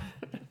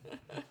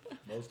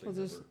 Mostly Well,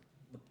 there's- never.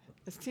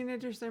 As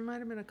teenagers, there might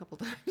have been a couple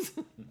times.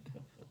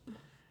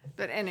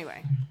 But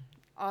anyway,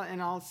 in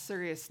all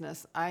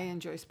seriousness, I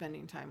enjoy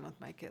spending time with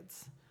my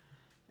kids,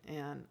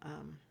 and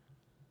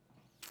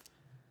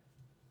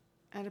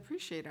I'd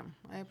appreciate them.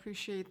 I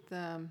appreciate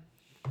the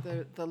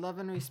love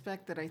and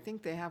respect that I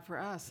think they have for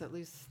us. At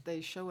least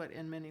they show it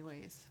in many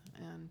ways,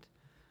 and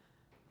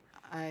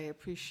I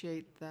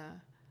appreciate the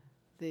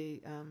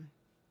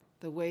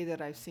way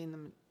that I've seen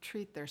them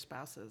treat their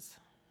spouses,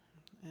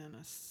 and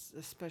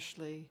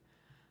especially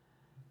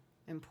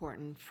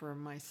important for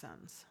my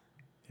sons.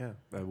 Yeah,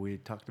 we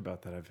talked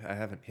about that. I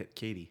haven't hit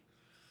Katie.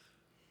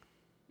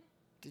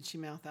 Did she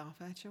mouth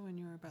off at you when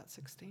you were about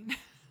 16?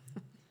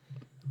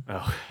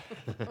 Oh.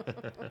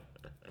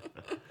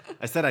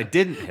 I said I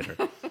didn't hit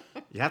her.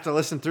 You have to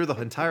listen through the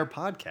entire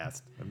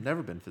podcast. I've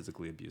never been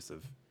physically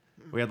abusive.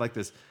 We had like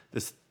this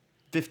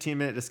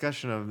 15-minute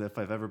discussion of if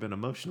I've ever been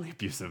emotionally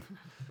abusive.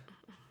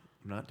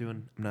 I'm not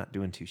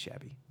doing too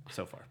shabby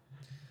so far.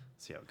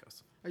 See how it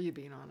goes. Are you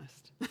being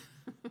honest?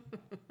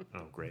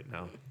 Oh, great.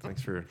 Now,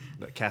 thanks for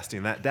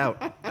casting that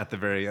doubt at the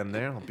very end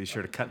there. I'll be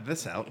sure to cut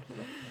this out.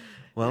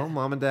 Well,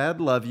 Mom and Dad,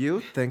 love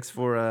you. Thanks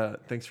for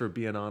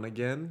being on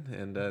again.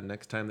 And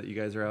next time that you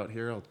guys are out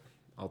here,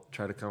 I'll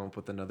try to come up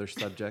with another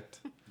subject.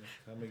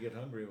 Next time we get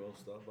hungry, we'll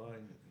stop by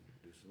and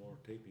do some more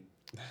taping.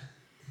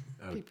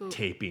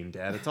 Taping,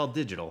 Dad. It's all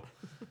digital.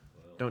 Well,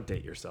 Don't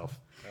date yourself.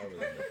 However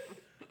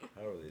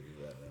they do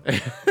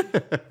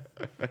that now.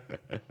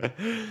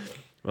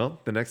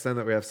 Well, the next time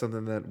that we have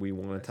something that we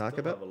want to talk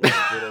Still about, have a lot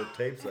of good old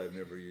tapes I've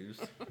never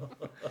used.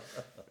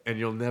 and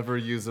you'll never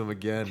use them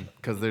again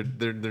because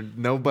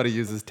nobody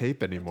uses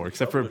tape anymore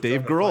except for We're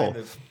Dave trying to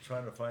Grohl.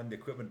 trying to find the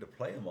equipment to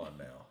play them on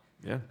now.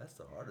 Yeah. That's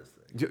the hardest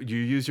thing. You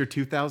use your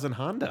 2000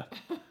 Honda.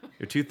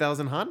 Your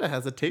 2000 Honda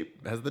has the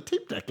tape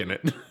deck in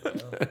it.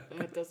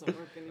 It doesn't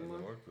work anymore.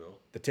 Doesn't work though.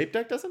 The tape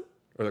deck doesn't,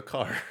 or the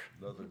car?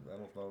 I don't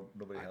know.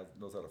 Nobody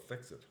knows how to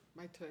fix it.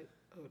 My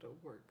Toyota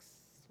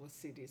works with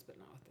CDs, but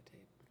not with the tape.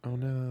 Oh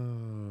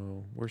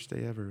no, worst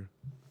day ever.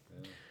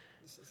 Yeah.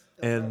 This is,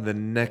 And the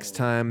next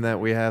time that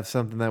we have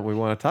something that we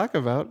want to talk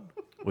about,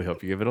 we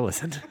hope you give it a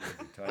listen.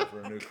 Time for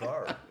a new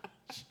car.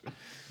 I'm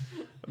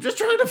just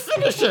trying to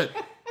finish it.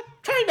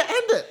 Trying to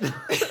end it.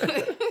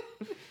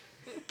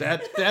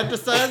 Dad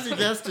decides he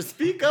has to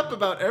speak up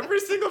about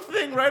every single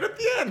thing right at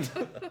the end.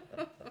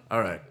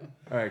 All right,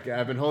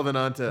 I've been holding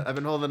on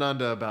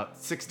to about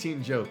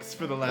 16 jokes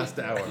for the last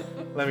hour.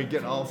 Let me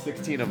get all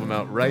 16 of them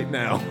out right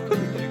now.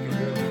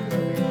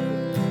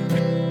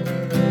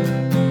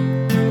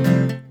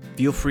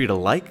 Feel free to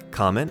like,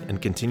 comment,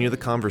 and continue the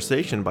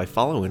conversation by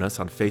following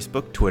us on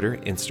Facebook, Twitter,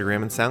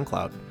 Instagram, and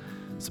SoundCloud.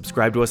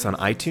 Subscribe to us on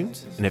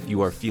iTunes, and if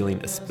you are feeling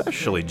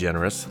especially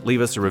generous,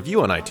 leave us a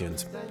review on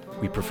iTunes.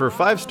 We prefer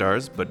 5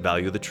 stars, but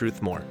value the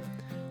truth more.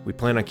 We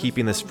plan on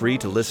keeping this free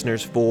to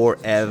listeners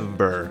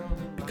forever,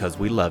 because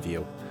we love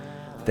you.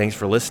 Thanks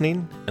for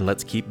listening, and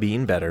let's keep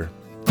being better.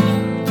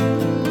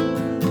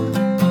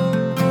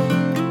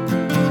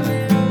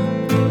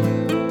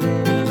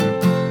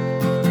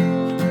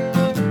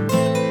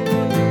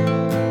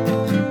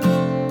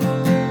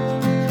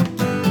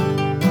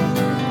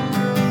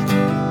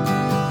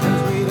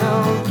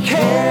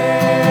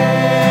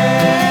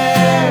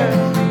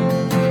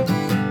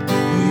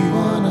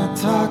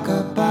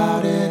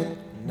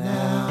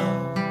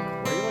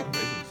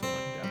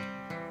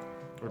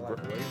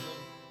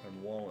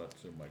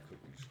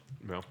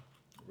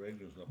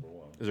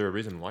 Is there a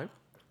reason why?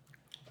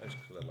 That's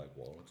because I like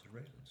walnuts and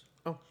raisins.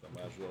 Oh. So I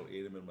might as well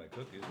eat them in my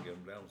cookies and get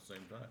them down at the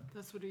same time.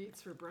 That's what he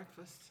eats for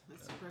breakfast.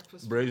 That's the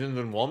breakfast. Raisins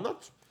and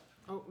walnuts?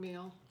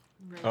 Oatmeal.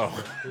 Raisins.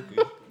 Oh,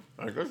 Cookies.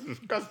 I guess it's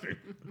disgusting.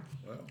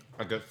 Well,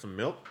 I get some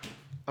milk.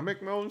 I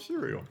make my own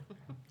cereal.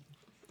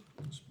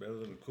 it's better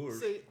than a Coors.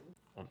 See,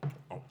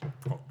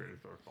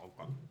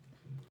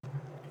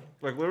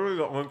 Like literally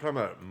the only time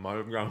I might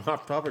have gone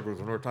off topic was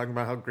when we were talking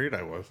about how great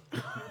I was.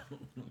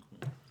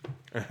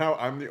 And how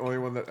I'm the only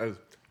one that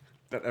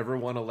ever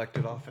won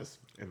elected office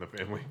in the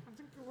family. I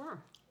think you were.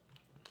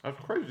 That's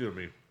crazy to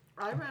me.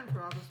 I ran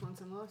for office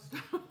once and lost.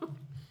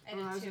 I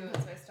When I did was too, in so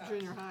I stopped.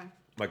 junior high.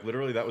 Like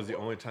literally, that was the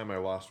only time I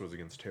lost was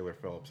against Taylor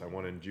Phillips. I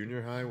won in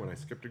junior high when I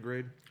skipped a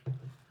grade.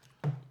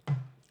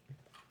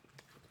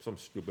 Some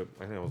stupid.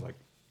 I think I was like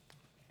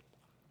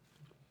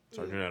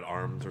sergeant at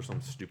arms or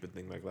some stupid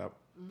thing like that.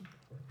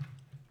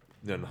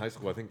 Then in high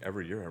school, I think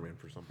every year I ran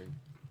for something.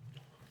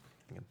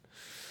 Did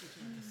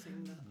you have to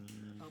sing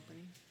the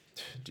opening?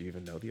 Do you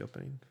even know the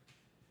opening?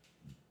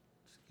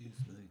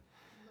 Excuse me.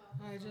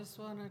 I just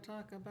want to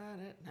talk about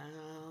it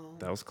now.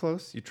 That was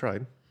close. You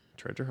tried.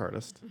 Tried your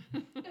hardest.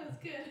 It was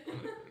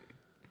good.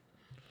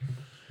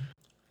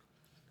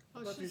 Oh,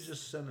 Let me she's-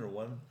 just send her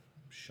one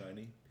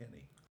shiny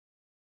penny.